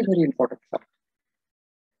 very important factor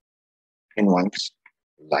in one's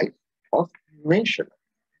life of nation.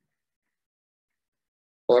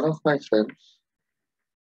 One of my friends,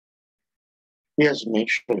 he has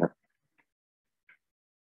mentioned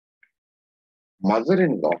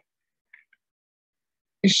mother-in-law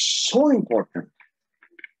is so important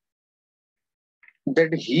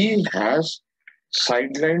that he has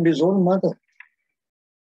sidelined his own mother.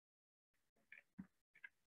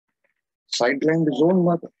 Sidelined his own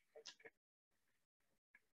mother.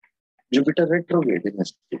 Jupiter retrograde in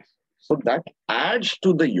his case. So that adds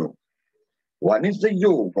to the yoga. One is the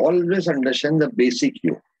yoga. Always understand the basic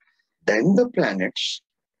yoga. Then the planets,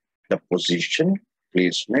 the position,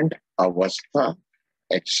 placement, avastha,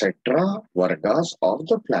 etc., vargas of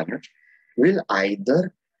the planet will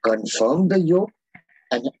either confirm the yoga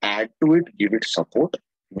and add to it, give it support,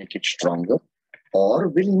 make it stronger, or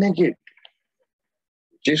will negate it,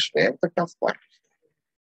 which is where the tough part is.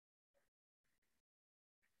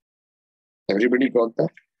 Everybody got that?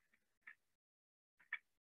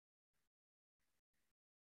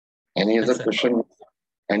 Any other question?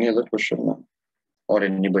 Any other question now? Or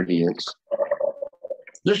anybody else?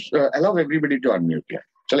 Just allow everybody to unmute here.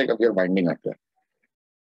 Chalega, we are winding up here.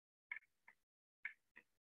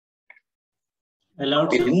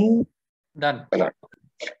 Allowed. Done. Allowed.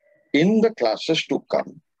 In the classes to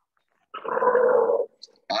come,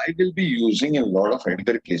 I will be using a lot of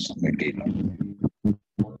Edgar Cayce material.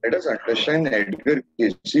 Let us understand Edgar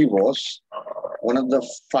Cayce was one of the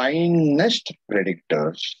finest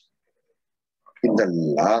predictors in the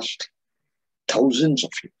last thousands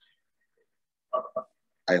of years.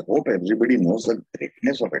 I hope everybody knows the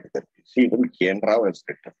greatness of Edgar Cayce. Even K.N. Rao has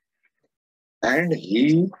written. And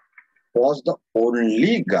he was the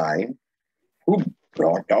only guy who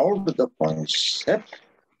brought out the concept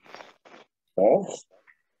of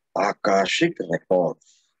Akashic records.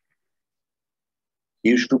 He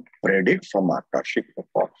used to predict from Akashic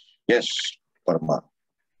records. Yes, Parma.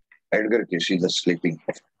 Edgar Cayce, the sleeping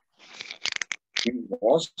prophet. He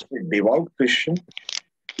was a devout Christian.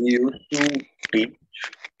 He used to teach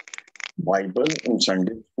Bible in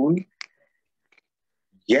Sunday school.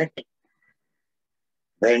 Yet,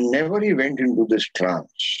 whenever he went into this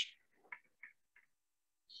trance,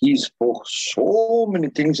 he spoke so many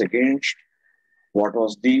things against what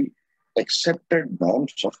was the accepted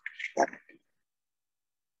norms of Christianity.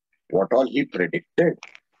 What all he predicted?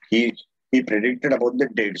 He predicted about the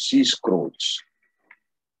Dead Sea Scrolls.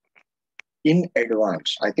 In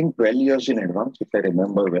advance, I think 12 years in advance, if I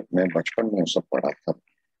remember, when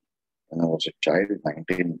I was a child,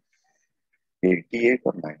 1988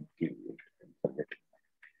 or 98.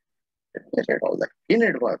 I read all that. In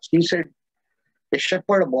advance, he said, a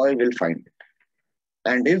shepherd boy will find it.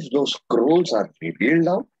 And if those scrolls are revealed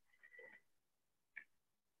out,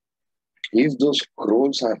 it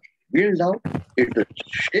will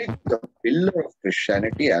shake the pillar of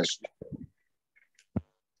Christianity as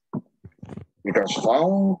it was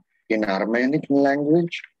found in Armenic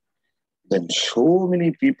language. Then so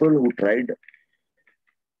many people who tried,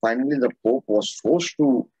 finally the Pope was forced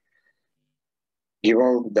to give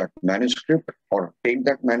out that manuscript or take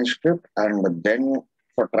that manuscript, and then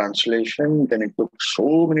for translation, then it took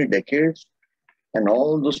so many decades, and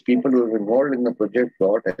all those people who were involved in the project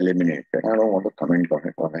got eliminated. I don't want to comment on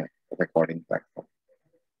it on a recording platform.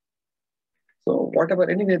 So whatever,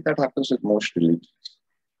 anyway, that happens with most religions.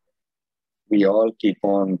 We all keep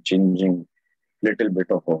on changing little bit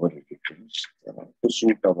of our religions to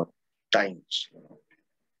suit our times.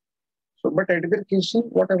 So, but Edgar Cayce,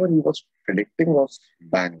 whatever he was predicting was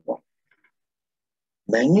bang on.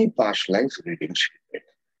 Many past life readings he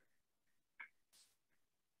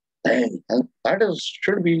did. And that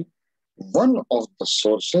should be one of the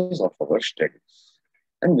sources of our studies,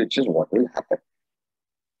 and which is what will happen.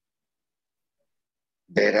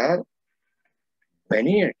 There are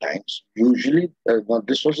many a times, usually,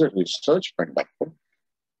 this was a research conducted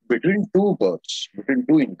between two births, between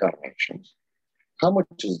two incarnations. How much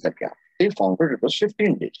is the gap? They found it was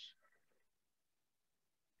 15 days.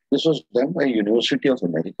 This was done by University of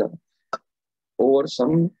America over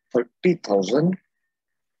some 30,000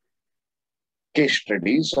 case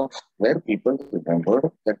studies of where people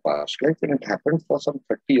remembered their past life, and it happened for some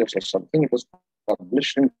 30 years or something. It was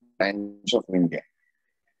published in Times of India.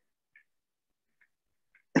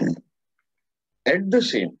 At the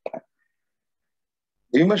same time,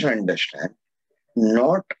 We must understand,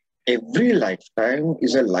 not every lifetime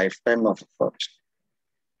is a lifetime of efforts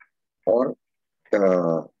or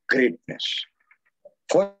greatness.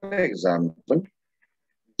 For example,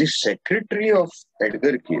 the secretary of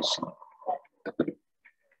Edgar Cayce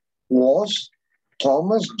was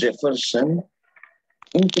Thomas Jefferson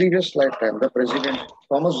in previous lifetime. The president,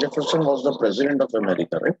 Thomas Jefferson was the president of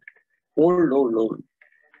America, right? Old.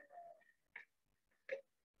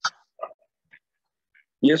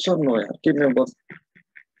 Yes or no? यार कि मैं बहुत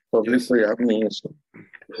public को याद नहीं है सो.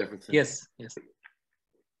 Yes.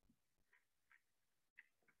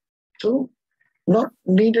 So, not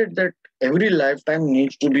needed that every lifetime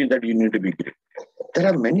needs to be that you need to be great. There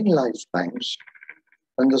are many lifetimes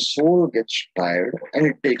when the soul gets tired and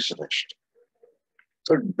it takes rest.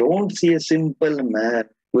 So don't see a simple man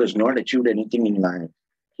who has not achieved anything in life.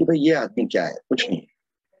 कि भाई ये आदमी क्या है? कुछ नहीं.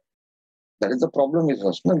 That is the problem with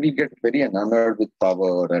us. No? We get very enamored with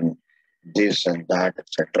power and this and that,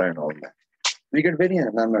 etc. and all that. We get very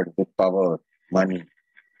enamored with power, money.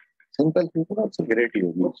 Simple people are also great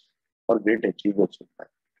yogis or great achievers in life.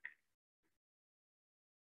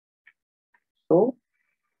 So,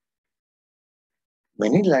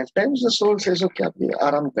 many lifetimes the soul says, okay,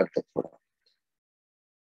 आराम करते थोड़ा.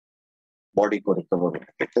 Body को recover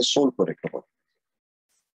करते, soul को recover.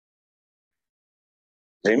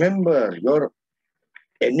 Remember, your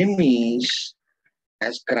enemies,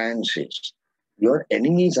 as Cran says, your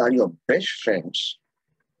enemies are your best friends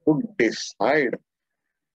who decide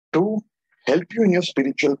to help you in your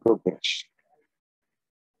spiritual progress.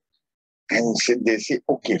 And they say,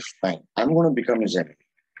 okay, fine, I'm going to become his enemy.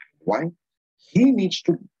 Why? He needs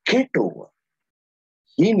to get over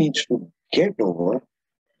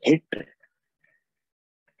hatred.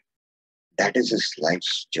 That is his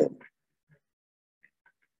life's journey.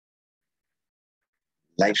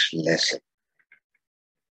 Life's lesson.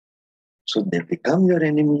 So they become your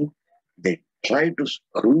enemy. They try to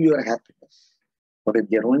screw your happiness. But if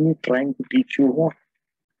they're only trying to teach you what?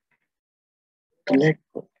 To let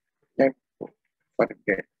go,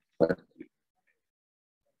 forget.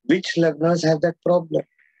 Which lagnas have that problem?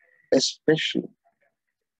 Especially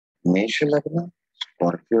Mesha lagna,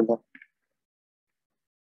 Scorpio lagna,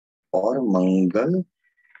 or Mangal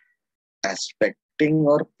aspecting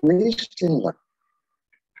or placed in lagna.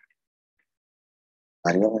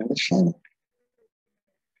 Are you understanding?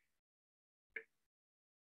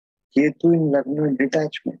 Ketu in lagna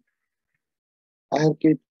detachment. I have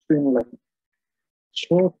Ketu in lagna.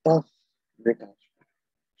 So tough detachment.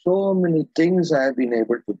 So many things I have been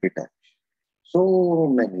able to detach. So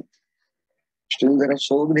many things. Still there are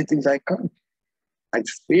so many things I can't. I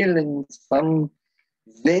fail in some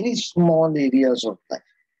very small areas of life,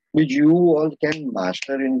 which you all can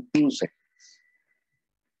master in 2 seconds.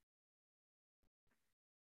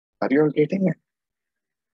 Are you all getting it?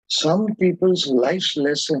 Some people's life's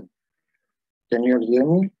lesson. Can you all hear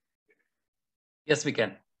me? Yes, we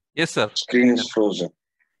can. Yes, sir. Screen is frozen.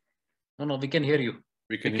 No, we can hear you.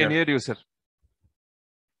 We can hear you, sir.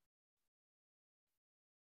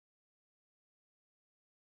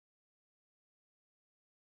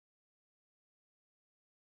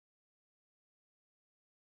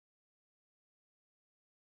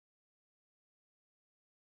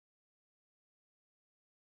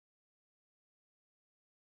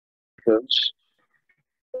 Because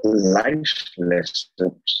life's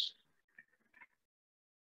lessons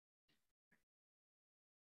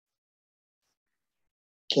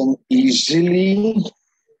can easily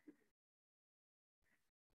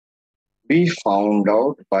be found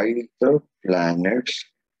out by the planets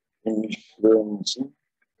influencing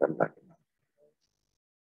the lagna.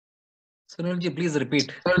 Sunil, please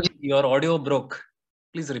repeat. Your audio broke.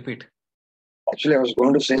 Please repeat. Actually, I was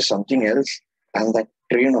going to say something else, and that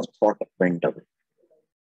train of thought went away.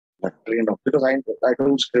 Because I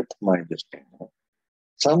don't script my destiny.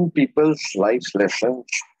 Some people's life's lessons,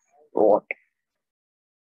 what?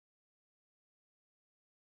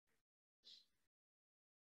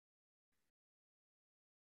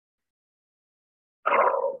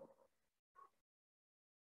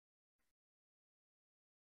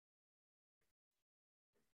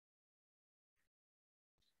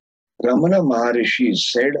 Ramana Maharishi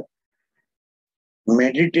said,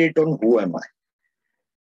 meditate on who am I.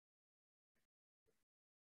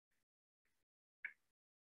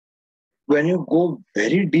 When you go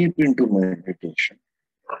very deep into meditation,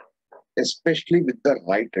 especially with the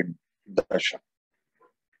right dasha,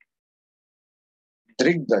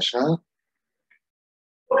 Drig dasha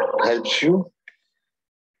helps you.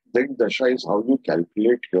 Drig dasha is how you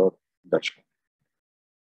calculate your dasha,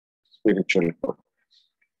 spiritual purpose.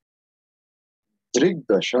 Drig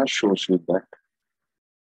Dasha shows you that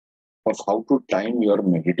of how to time your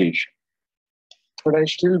meditation. But I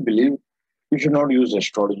still believe you should not use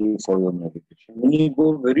astrology for your meditation. When you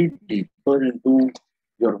go very deeper into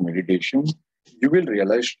your meditation, you will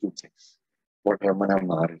realize two things. What Ramana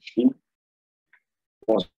Maharshi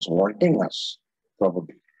was wanting us,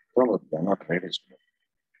 probably, I'm not right as well.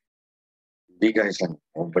 Big guys and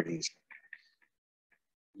nobody's.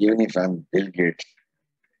 Even if I'm Bill Gates,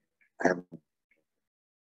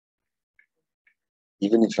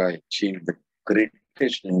 even if I achieve the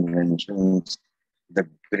greatest inventions, the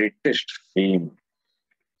greatest fame,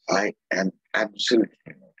 I am absolutely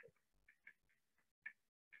not.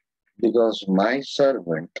 Because my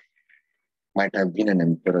servant might have been an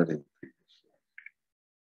emperor in previous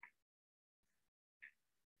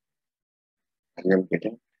life. Are you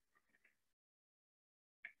getting?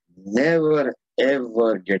 Never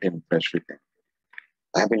ever get impressed with them.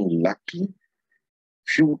 I've been lucky.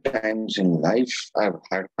 Few times in life, I've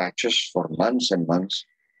had patches for months and months.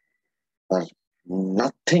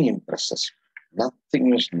 Nothing impresses me.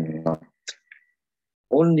 Nothing is not.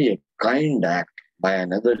 Only a kind act by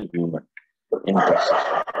another human impresses me.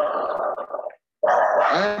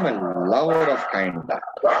 I'm a lover of kind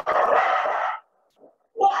act.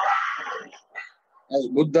 As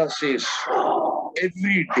Buddha says,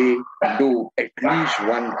 every day do at least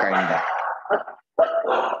one kind act.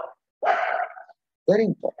 Very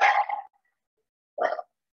important.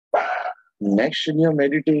 Next, in your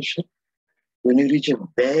meditation, when you reach a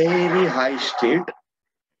very high state,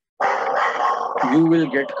 you will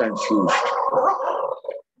get confused.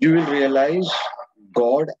 You will realize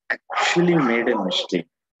God actually made a mistake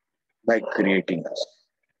by creating us.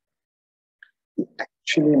 He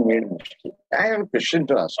actually made a mistake. I have a question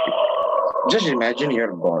to ask you. Just imagine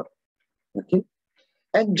you're God. Okay?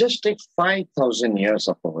 And just take 5,000 years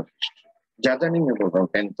of our history. Jada nahi main bol raha hu,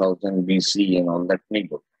 10,000 BC and all that nahi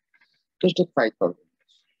bol. Just take 5,000 years.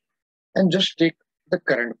 And just take the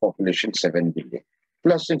current population 7 billion.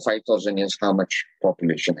 Plus in 5,000 years, how much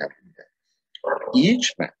population have been there?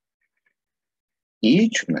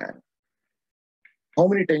 Each man, how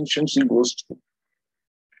many tensions he goes through?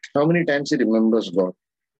 How many times he remembers God?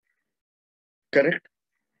 Correct?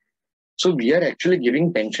 So we are actually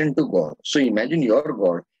giving tension to God. So imagine your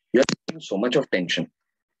God, you are giving so much of tension.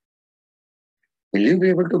 Will you be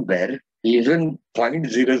able to bear even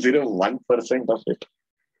 0.001% of it?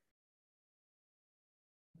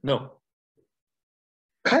 No.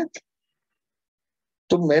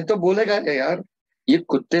 तो मैं तो बोलेगा यार ये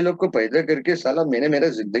कुत्ते लोग को पैदा करके साला मैंने मेरा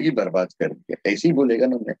जिंदगी बर्बाद कर दिया, ऐसे ही बोलेगा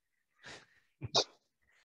ना मैं.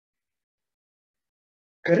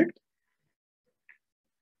 Correct?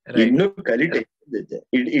 इन लोग खाली टेंशन देते हैं.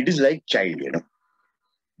 It is like child, you know.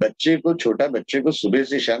 बच्चे को, छोटा बच्चे को सुबह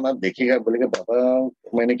से शाम आप देखिएगा, बोलेगा बाबा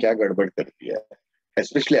मैंने क्या गड़बड़ कर दिया है.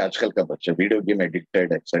 Especially आजकल का बच्चा, video game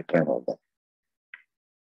addicted etc. and all that.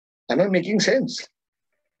 Am I making sense?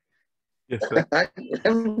 Yes, sir.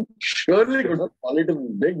 I'm surely going to call it a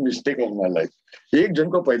big mistake of my life. एक जन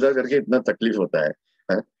को पैदा करके इतना तकलीफ होता है.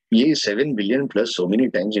 ये 7 billion plus so many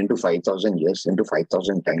times into 5,000 years, into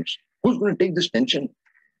 5,000 times. Who's going to take this tension?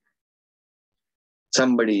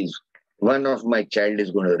 One of my child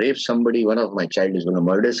is going to rape somebody, one of my child is going to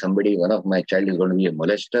murder somebody, one of my child is going to be a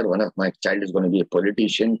molester, one of my child is going to be a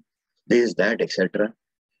politician, this, that, etc.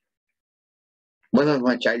 One of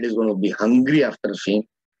my child is going to be hungry after fame,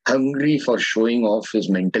 hungry for showing off his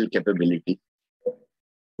mental capability.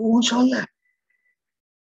 Who's all that?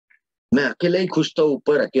 मैं अकेला ही खुश था,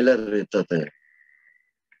 ऊपर अकेला रहता था.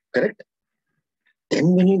 Correct?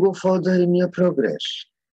 Then when you go further in your progress,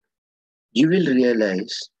 you will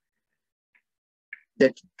realize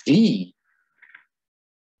that we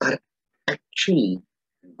are actually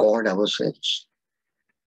God ourselves.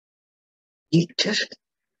 He's just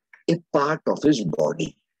a part of his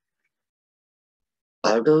body.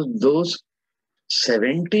 Out of those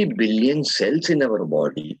 70 billion cells in our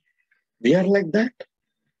body, we are like that.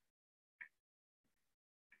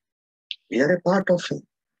 We are a part of him.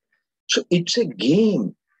 So it's a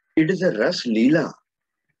game. It is a Ras Leela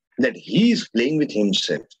that he is playing with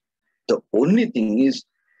himself. The only thing is,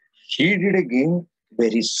 he did a game where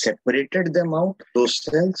he separated them out, those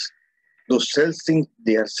cells. Those cells think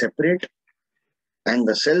they are separate, and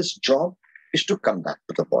the cell's job is to come back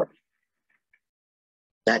to the body.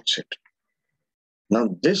 That's it. Now,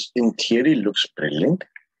 this in theory looks brilliant.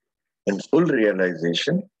 In full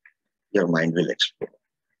realization, your mind will explode.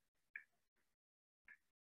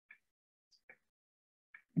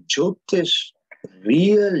 Jyotish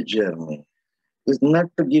real journey is not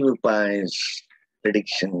to give upays,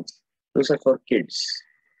 predictions. Those are for kids.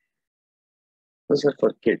 Those are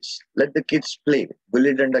for kids. Let the kids play.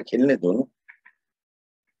 Gulli danda khelne do. No?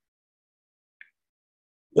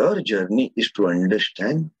 Your journey is to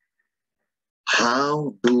understand,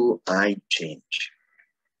 how do I change?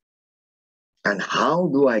 And how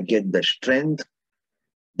do I get the strength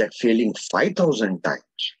that failing 5,000 times,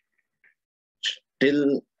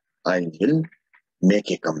 still I will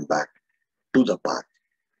make a comeback to the path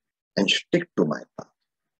and stick to my path.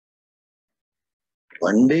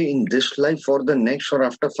 One day in this life or the next or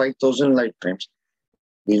after 5,000 lifetimes,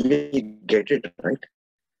 we will get it right.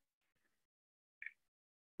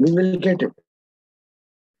 We will get it.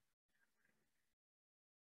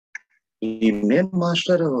 We may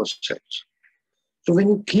master ourselves. So when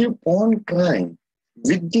you keep on trying,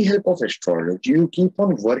 with the help of astrology, you keep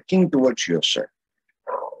on working towards yourself.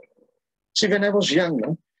 See, when I was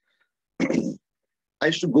young, I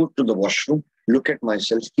used to go to the washroom, look at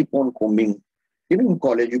myself, keep on combing. Even in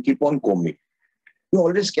college, you keep on combing. You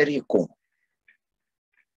always carry a comb.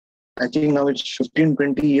 I think now it's 15,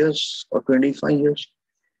 20 years or 25 years.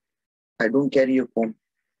 I don't carry a comb.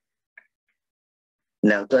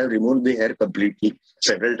 Now that I've removed the hair completely,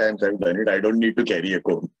 several times I've done it, I don't need to carry a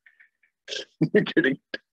comb. You're kidding.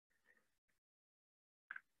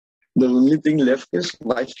 The only thing left is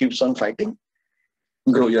wife keeps on fighting,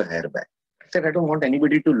 grow your hair back. I said, I don't want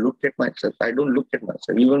anybody to look at myself. I don't look at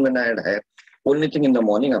myself. Even when I had hair, only thing in the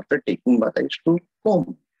morning after taking bath, I used to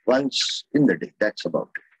comb once in the day. That's about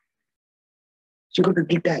it. So you got to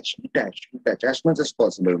detach as much as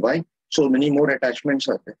possible. Why? So many more attachments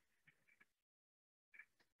are there.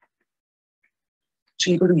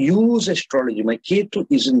 So you got to use astrology. My Ketu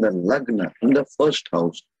is in the Lagna, in the first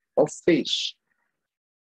house of face.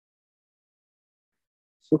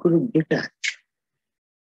 So you got to detach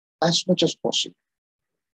as much as possible.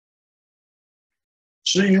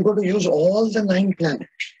 So you got to use all the 9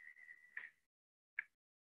 planets.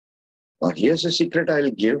 Now here's a secret I'll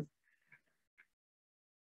give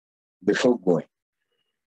before going.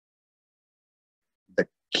 The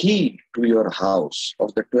key to your house,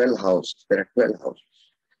 of the 12 houses, there are 12 houses.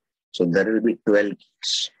 So there will be 12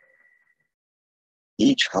 keys.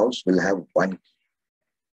 Each house will have 1 key.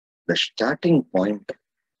 The starting point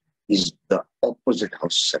is the opposite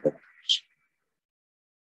house, 7th house.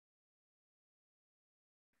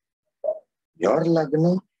 Your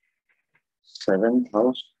Lagna, 7th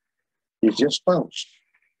house, is your spouse.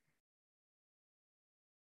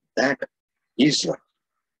 That is your.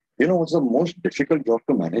 You know what's the most difficult job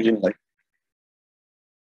to manage in life?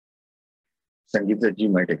 Sangeeta ji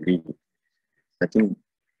might agree. I think,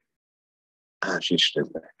 she's still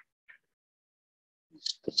there.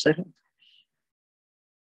 It's the 7th.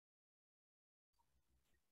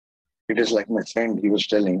 It is like my friend, he was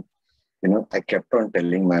telling, I kept on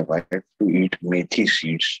telling my wife to eat methi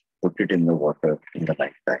seeds, put it in the water in the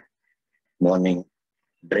night time. Morning,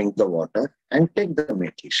 drink the water and take the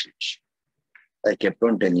methi seeds. I kept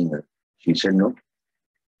on telling her. She said, no,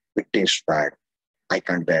 it tastes bad. I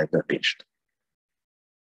can't bear the taste.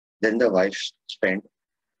 Then the wife spent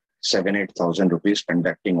 7,000-8,000 rupees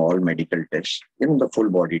conducting all medical tests, the full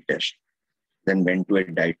body test. Then went to a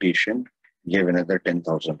dietitian, gave another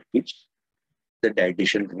 10,000 rupees. The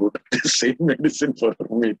dietitian wrote the same medicine for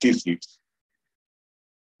methi seeds.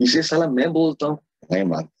 He says, साला मैं बोलता हूँ, नहीं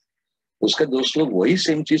मान. उसका दोस्त लोग वही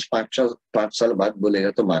सेम चीज 5 साल बाद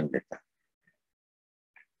बोलेगा तो मान लेता.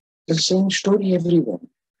 The same story everyone.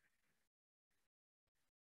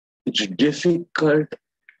 It's difficult.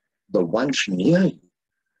 The ones near you,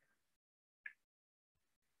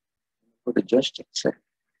 but just accept.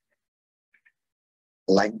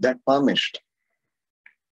 Like that palmist,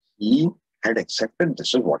 he had accepted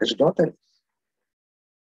this is what his daughter is.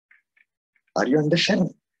 Are you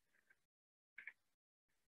understanding?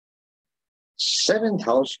 7th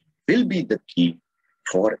house will be the key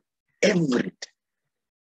for everything.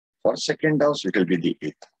 For 2nd house, it will be the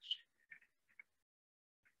 8th house.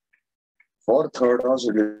 For 3rd house,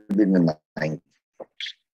 it will be the 9th house.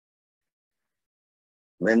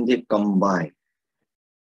 When they combine,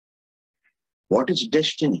 what is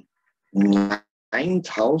destiny? 9th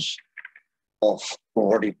house of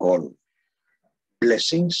what you call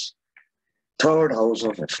blessings, 3rd house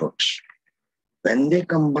of efforts. When they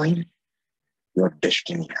combine, your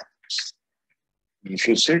destiny happens. If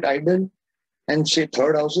you sit idle and say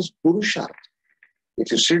 3rd house is Purusharth,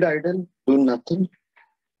 if you sit idle, do nothing,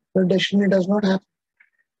 your destiny does not happen.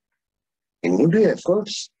 When you do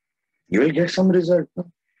efforts, you will get some result.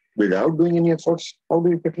 Without doing any efforts, how do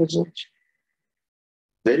you get results?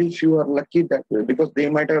 Very few are lucky that way because they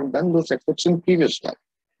might have done those efforts in previous life.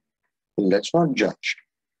 Let's not judge.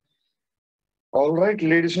 All right,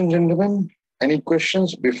 ladies and gentlemen, Any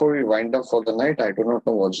questions before we wind up for the night? I do not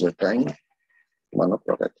know what's the time. 1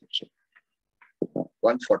 o'clock, I think so.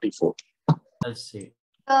 1:44. Let's see.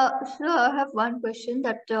 So I have one question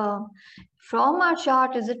that from our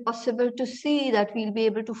chart, is it possible to see that we'll be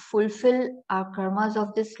able to fulfill our karmas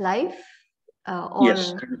of this life? Or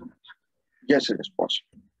Yes. Yes, it is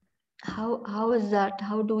possible. how is that?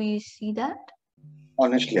 How do we see that?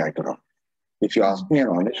 Honestly, I don't know. If you ask me an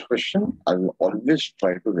honest question, I will always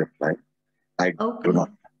try to reply. I do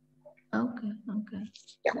not. Okay.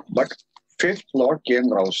 Yeah. But fifth Lord K.N.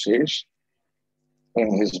 Rao says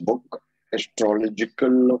in his book,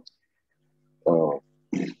 Astrological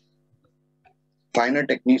Finer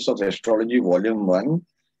Techniques of Astrology, Volume 1,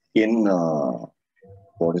 in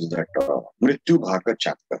what is that? Mrityu Bhaka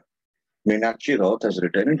chapter. Meenakshi Raut has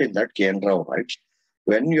written it. In that, K.N. Rao writes,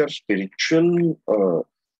 when your spiritual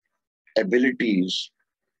abilities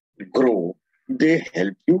grow, they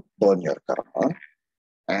help you burn your karma.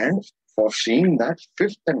 And for seeing that,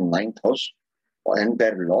 5th and 9th house and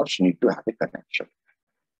their lords need to have a connection.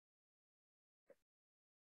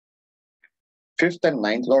 5th and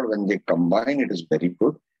 9th lord, when they combine, it is very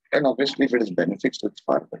good. And obviously, if it is benefits, it's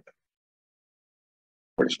far better.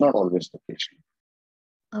 But it's not always the case.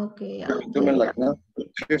 Okay. Yeah.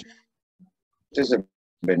 5th is a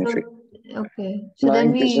benefit. Okay. So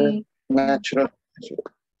then 9th is a natural.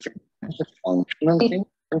 It's a functional thing,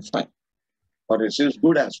 then fine. Or it is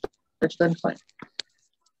good aspects, then fine.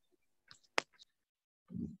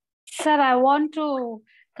 Sir, I want to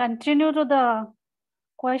continue to the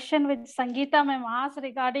question which Sangeeta ma'am asked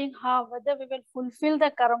regarding whether we will fulfill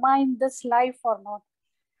the karma in this life or not.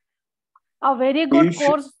 A very good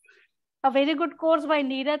course by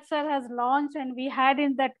Neeraj sir has launched, and we had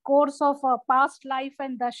in that course of past life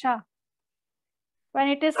and dasha. When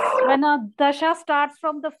a dasha starts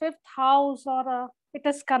from the 5th house, or it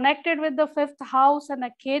is connected with the 5th house and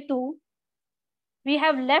a Ketu, we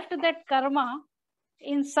have left that karma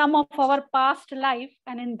in some of our past life,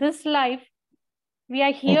 and in this life we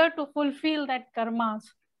are here to fulfill that karmas.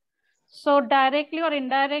 So directly or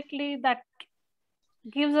indirectly, that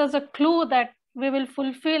gives us a clue that we will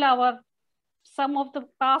fulfill some of the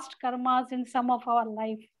past karmas in some of our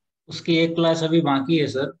life. उसकी एक class अभी बाकी है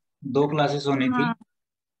sir, 2 classes होनी थी,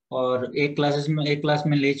 और एक class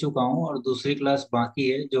में ले चुका हूँ और दूसरी क्लास बाकी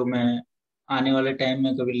है जो मैं आने वाले टाइम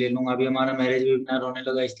में कभी ले लूंगा. अभी हमारा मैरिज वेबिनार होने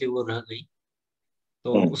लगा इसलिए वो रह गई,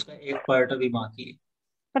 तो उसका एक पार्ट अभी बाकी है.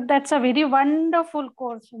 But that's a very wonderful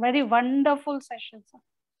course, very wonderful session, sir.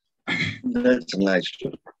 That's nice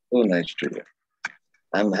to so nice to hear.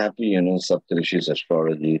 I'm happy, Saptarishis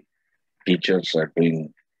astrology teachers are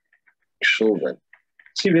doing so well.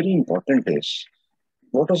 See, very important is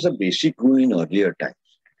what was the basic rule in earlier times?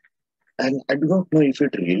 And I do not know if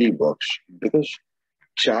it really works, because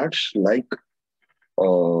charts like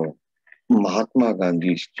Mahatma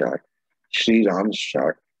Gandhi's chart, Sri Ram's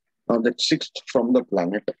chart, now that 6th from the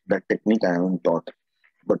planet, that technique I haven't taught,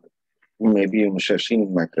 but maybe you must have seen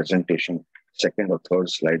in my presentation, 2nd or 3rd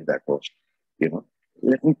slide that was,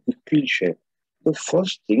 let me quickly share. The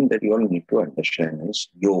first thing that you all need to understand is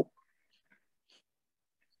yoga.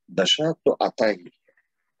 Dasha to aata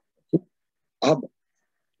hai. Ab,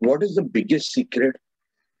 what is the biggest secret?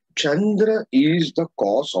 Chandra is the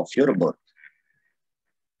cause of your birth.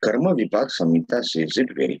 Karma Vipak Samhita says it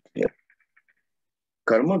very clear.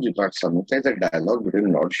 Karma Vipak Samhita is a dialogue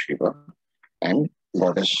between Lord Shiva and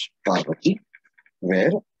Goddess Parvati,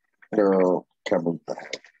 where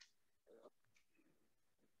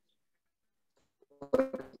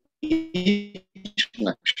each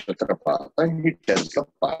nakshatra pata, he tells the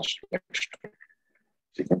past history.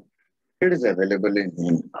 It is available in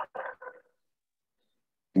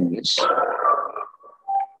English.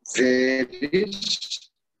 Where is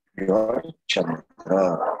your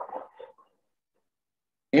Chandra?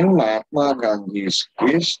 In Mahatma Gandhi's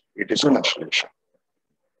case, it is an assertion.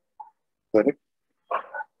 Correct?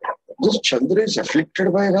 This Chandra is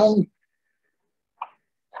afflicted by Ram.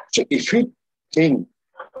 So if we think,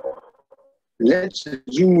 let's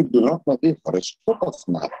assume we do not know the horoscope of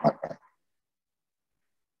Mahatma Gandhi.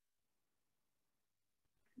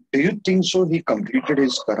 Do you think so he completed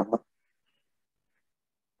his karma?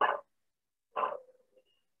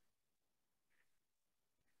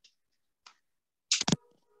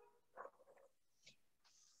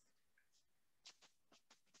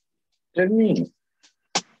 Tell me.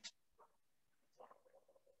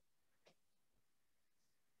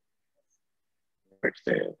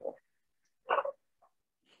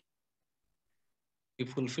 He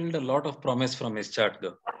fulfilled a lot of promise from his chart,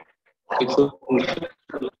 though.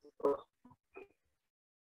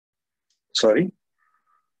 Sorry?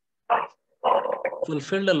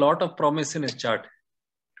 fulfilled a lot of promise in his chart.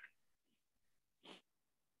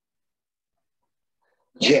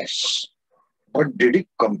 Yes. But did he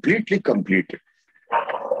completely complete it?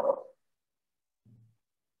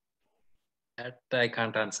 That I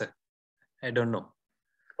can't answer. I don't know.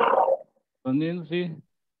 Sunil ji,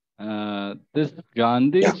 this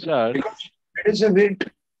Gandhi chart. It is a great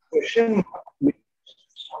question.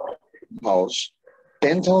 House,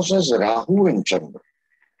 10th house has Rahu and Chandra.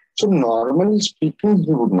 So normally speaking,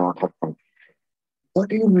 he would not have completed.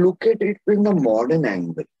 But you look at it in a modern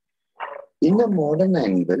angle. In a modern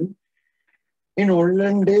angle, in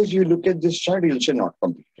olden days, you look at this chart, you'll say not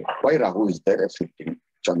completed. Why Rahu is there afflicting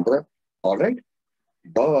Chandra? All right.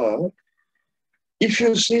 But if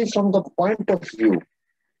you see from the point of view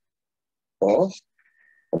of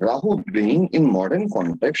Rahu being in modern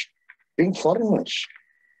context, being foreigners,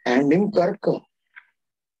 and in Karka.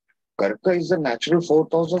 Karka is the natural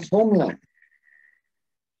fourth house of homeland.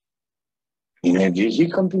 In a way, he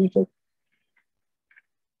completed.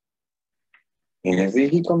 In a way,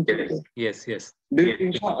 he completed. Yes, yes. Do you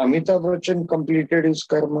think Amitabh Bachchan completed his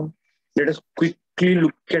karma? Let us quickly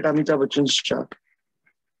look at Amitabh Bachchan's chart.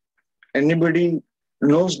 Anybody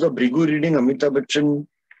knows the Brigu reading Amitabh Bachchan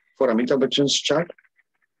for Amitabh Bachchan's chart?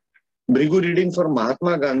 Brigu reading for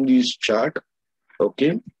Mahatma Gandhi's chart.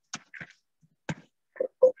 Okay.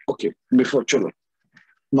 Okay, before chalo.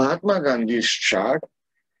 Mahatma Gandhi's chart,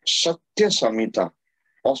 Satya Samhita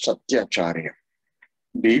or Satyacharya.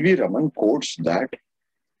 B.V. Raman quotes that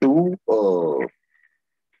to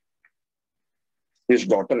his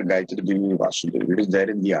daughter Gayatri Devi Vasudev. It is there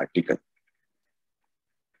in the article.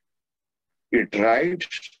 It writes,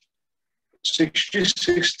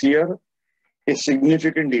 66th year, a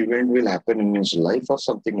significant event will happen in his life or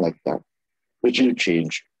something like that, which will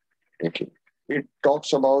change. Okay. It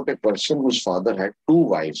talks about a person whose father had 2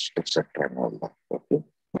 wives, etc. and all that. Okay.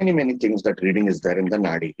 Many things that reading is there in the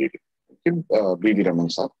Nadi reading. Okay. B.V. Raman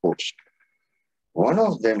Sahib quotes. One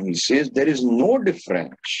of them, he says, there is no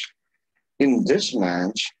difference in this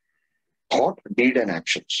man's thought, deed, and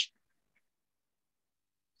actions.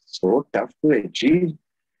 So tough to achieve.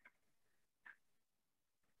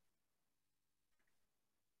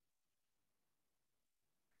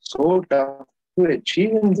 So tough to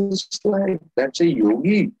achieve in this life. That's a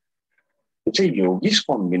yogi. It's a yogi's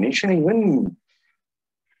combination. Even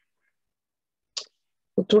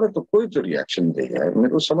थोड़ा तो कोई तो reaction दे यार. मेरे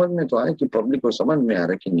को समझ में तो आया कि पब्लिक को समझ में आ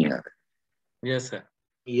रहा है कि नहीं आ रहा. Yes, sir.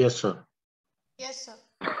 Yes, sir. Yes, sir.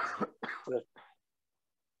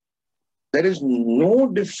 There is no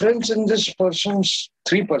difference in this person's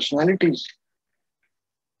 3 personalities.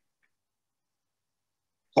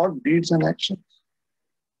 Thought, deeds, and actions.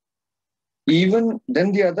 Even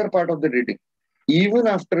then, the other part of the reading. Even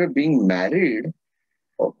after being married,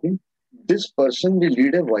 okay, this person will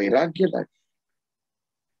lead a Vairagya life.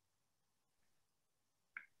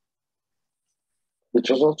 Which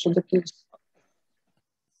was also the case.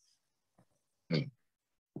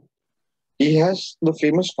 He has the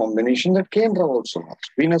famous combination that Kendra also has.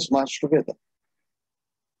 Venus Mars together.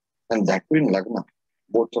 And that will Lagna,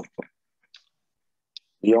 both of them.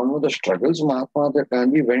 We all know the struggles Mahatma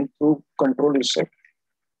Gandhi went through control himself.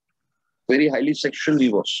 Very highly sexual he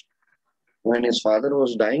was. When his father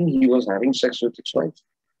was dying, he was having sex with his wife.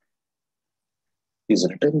 He's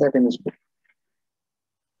written that in his book.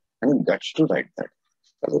 And guts to write that.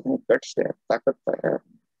 Guts there, ताकत है.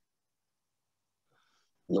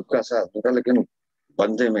 लुक्का सा अधूरा लेकिन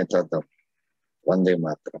बंदे में था तब. Vande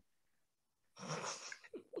Mataram.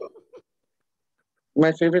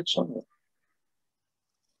 My favorite song.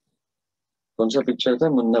 कौन सा पिक्चर था?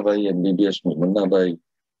 मुन्ना भाई MBBS में. मुन्ना भाई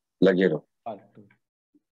लगे रहो.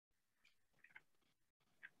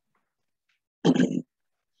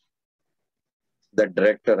 The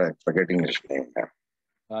director, I'm forgetting his name now.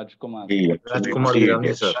 Rajkumar. Rajkumar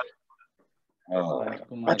Hirani, sir.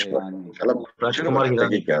 Rajkumar Hirani. Rajkumar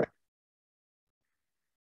Hirani. क्या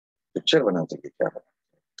पिक्चर बनाते थे क्या?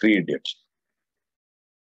 3 Idiots.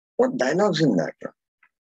 What dialogues in that?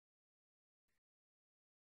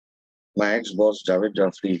 My ex-boss Javed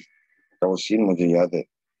Jaffrey, that was scene मुझे याद है.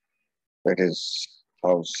 That is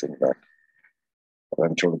house in that.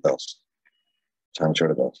 Ranchod Das,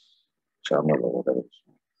 Chanchod Das, Chamal or whatever.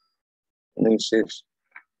 And he says,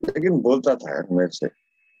 लेकिन बोलता था यार मेरे से,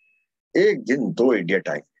 एक दिन 2 idiot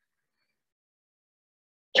आए.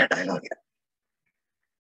 क्या डायलॉग है?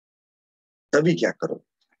 तभी क्या करो?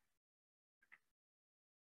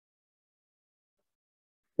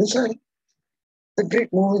 These are the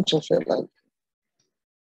great moments of your life.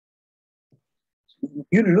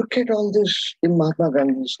 You look at all this in Mahatma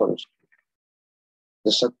Gandhi's horoscope.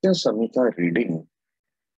 The Satya Samhita reading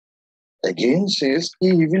again says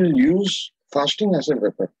he will use fasting as a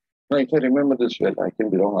weapon. Now, if I remember this well, I can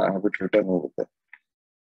be wrong. I have it written over there.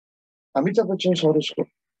 Amitabh Bachchan's horoscope.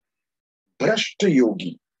 Brashta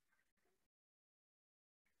yogi.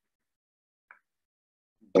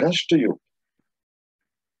 Brashta yogi.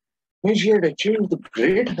 Means he had achieved the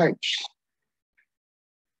great heights.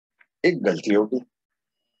 एक गलती हो गई.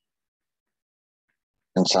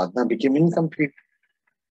 And sadhana became incomplete.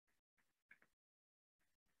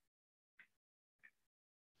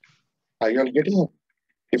 Are you all getting it?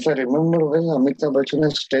 If I remember well, Amitabh Bachchan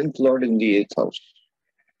has 10th Lord in the 8th house.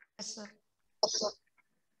 Yes, sir.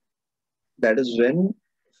 That is when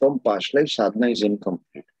from past life sadhana is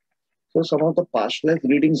incomplete. So some of the past life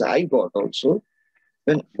readings I got also,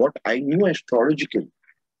 when what I knew astrologically,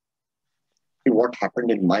 what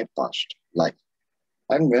happened in my past life.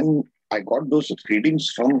 And when I got those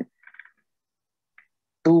readings from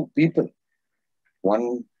two people,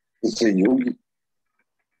 one is a yogi.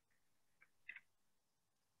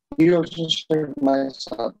 He also said my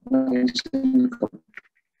sadhana is incomplete.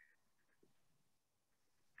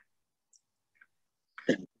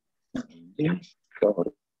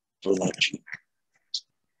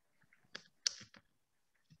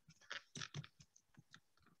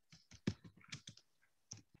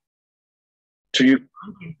 So you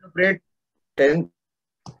can't interpret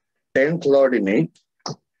 10th Lord in 8th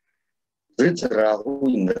with Rahu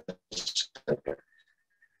in the Saturn.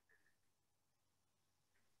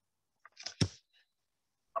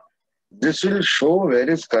 This will show where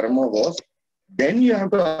his karma was. Then you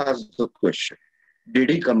have to ask the question, did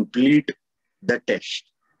he complete the test?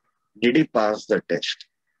 Did he pass the test?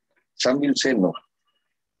 Some will say no,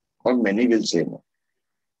 or many will say no.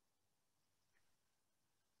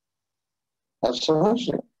 आप समझ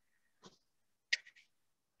रहे?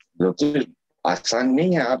 ज्योतिष आसान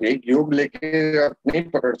नहीं है. आप एक योग लेके आप नहीं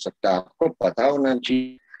पकड़ सकता. आपको पता होना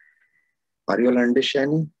चाहिए. Are you all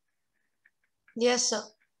understanding? Yes, sir.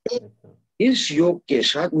 इस योग के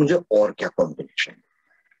साथ मुझे और क्या combination?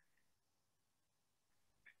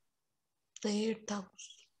 The 8th house.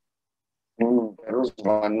 There was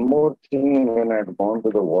one more thing when I had gone to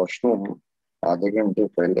the washroom. आधे घंटे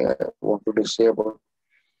पहले I wanted to say about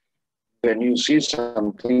when you see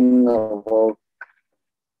something about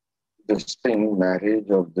this thing, marriage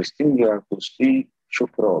of this thing, you have to see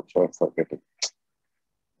Shukra also. I'm forgetting.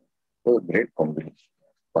 So great combination.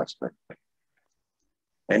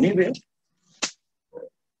 Anyway,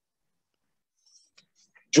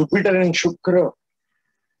 Jupiter and Shukra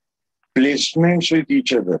placements with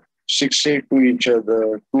each other, 6-8 to each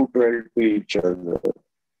other, 2-12 to each other.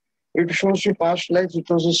 It shows you past life, it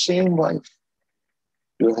was the same wife.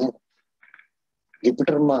 You have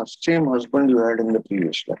Jupiter Mars, same husband you had in the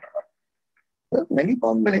previous life. There are many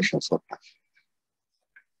combinations of that.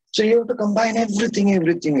 So you have to combine everything.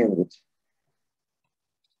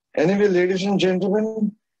 Anyway, ladies and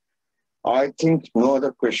gentlemen, I think no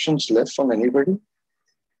other questions left from anybody.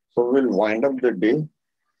 So we'll wind up the day.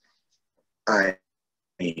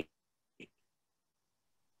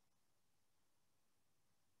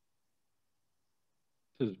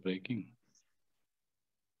 This is breaking.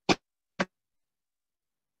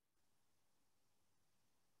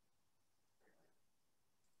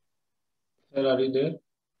 Sir, are you there?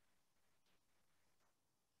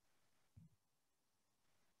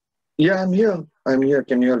 Yeah, I'm here.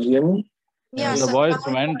 Can you all hear me? Yes, The sir. voice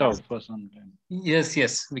went off for some time.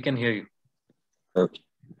 Yes, we can hear you. Okay.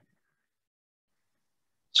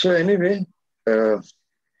 So anyway,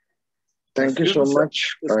 thank you so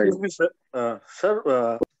much. Excuse me, sir.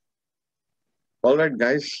 Sir. All right,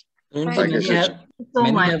 guys.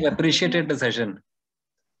 Many have appreciated the session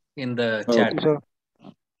in the chat.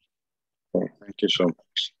 Thank you so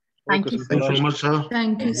much. Thank you so much, sir.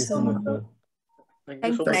 Thank you so much. Thank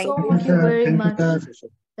you so much. Thank you very much.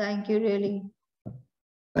 Thank you, really.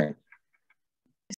 Thank you.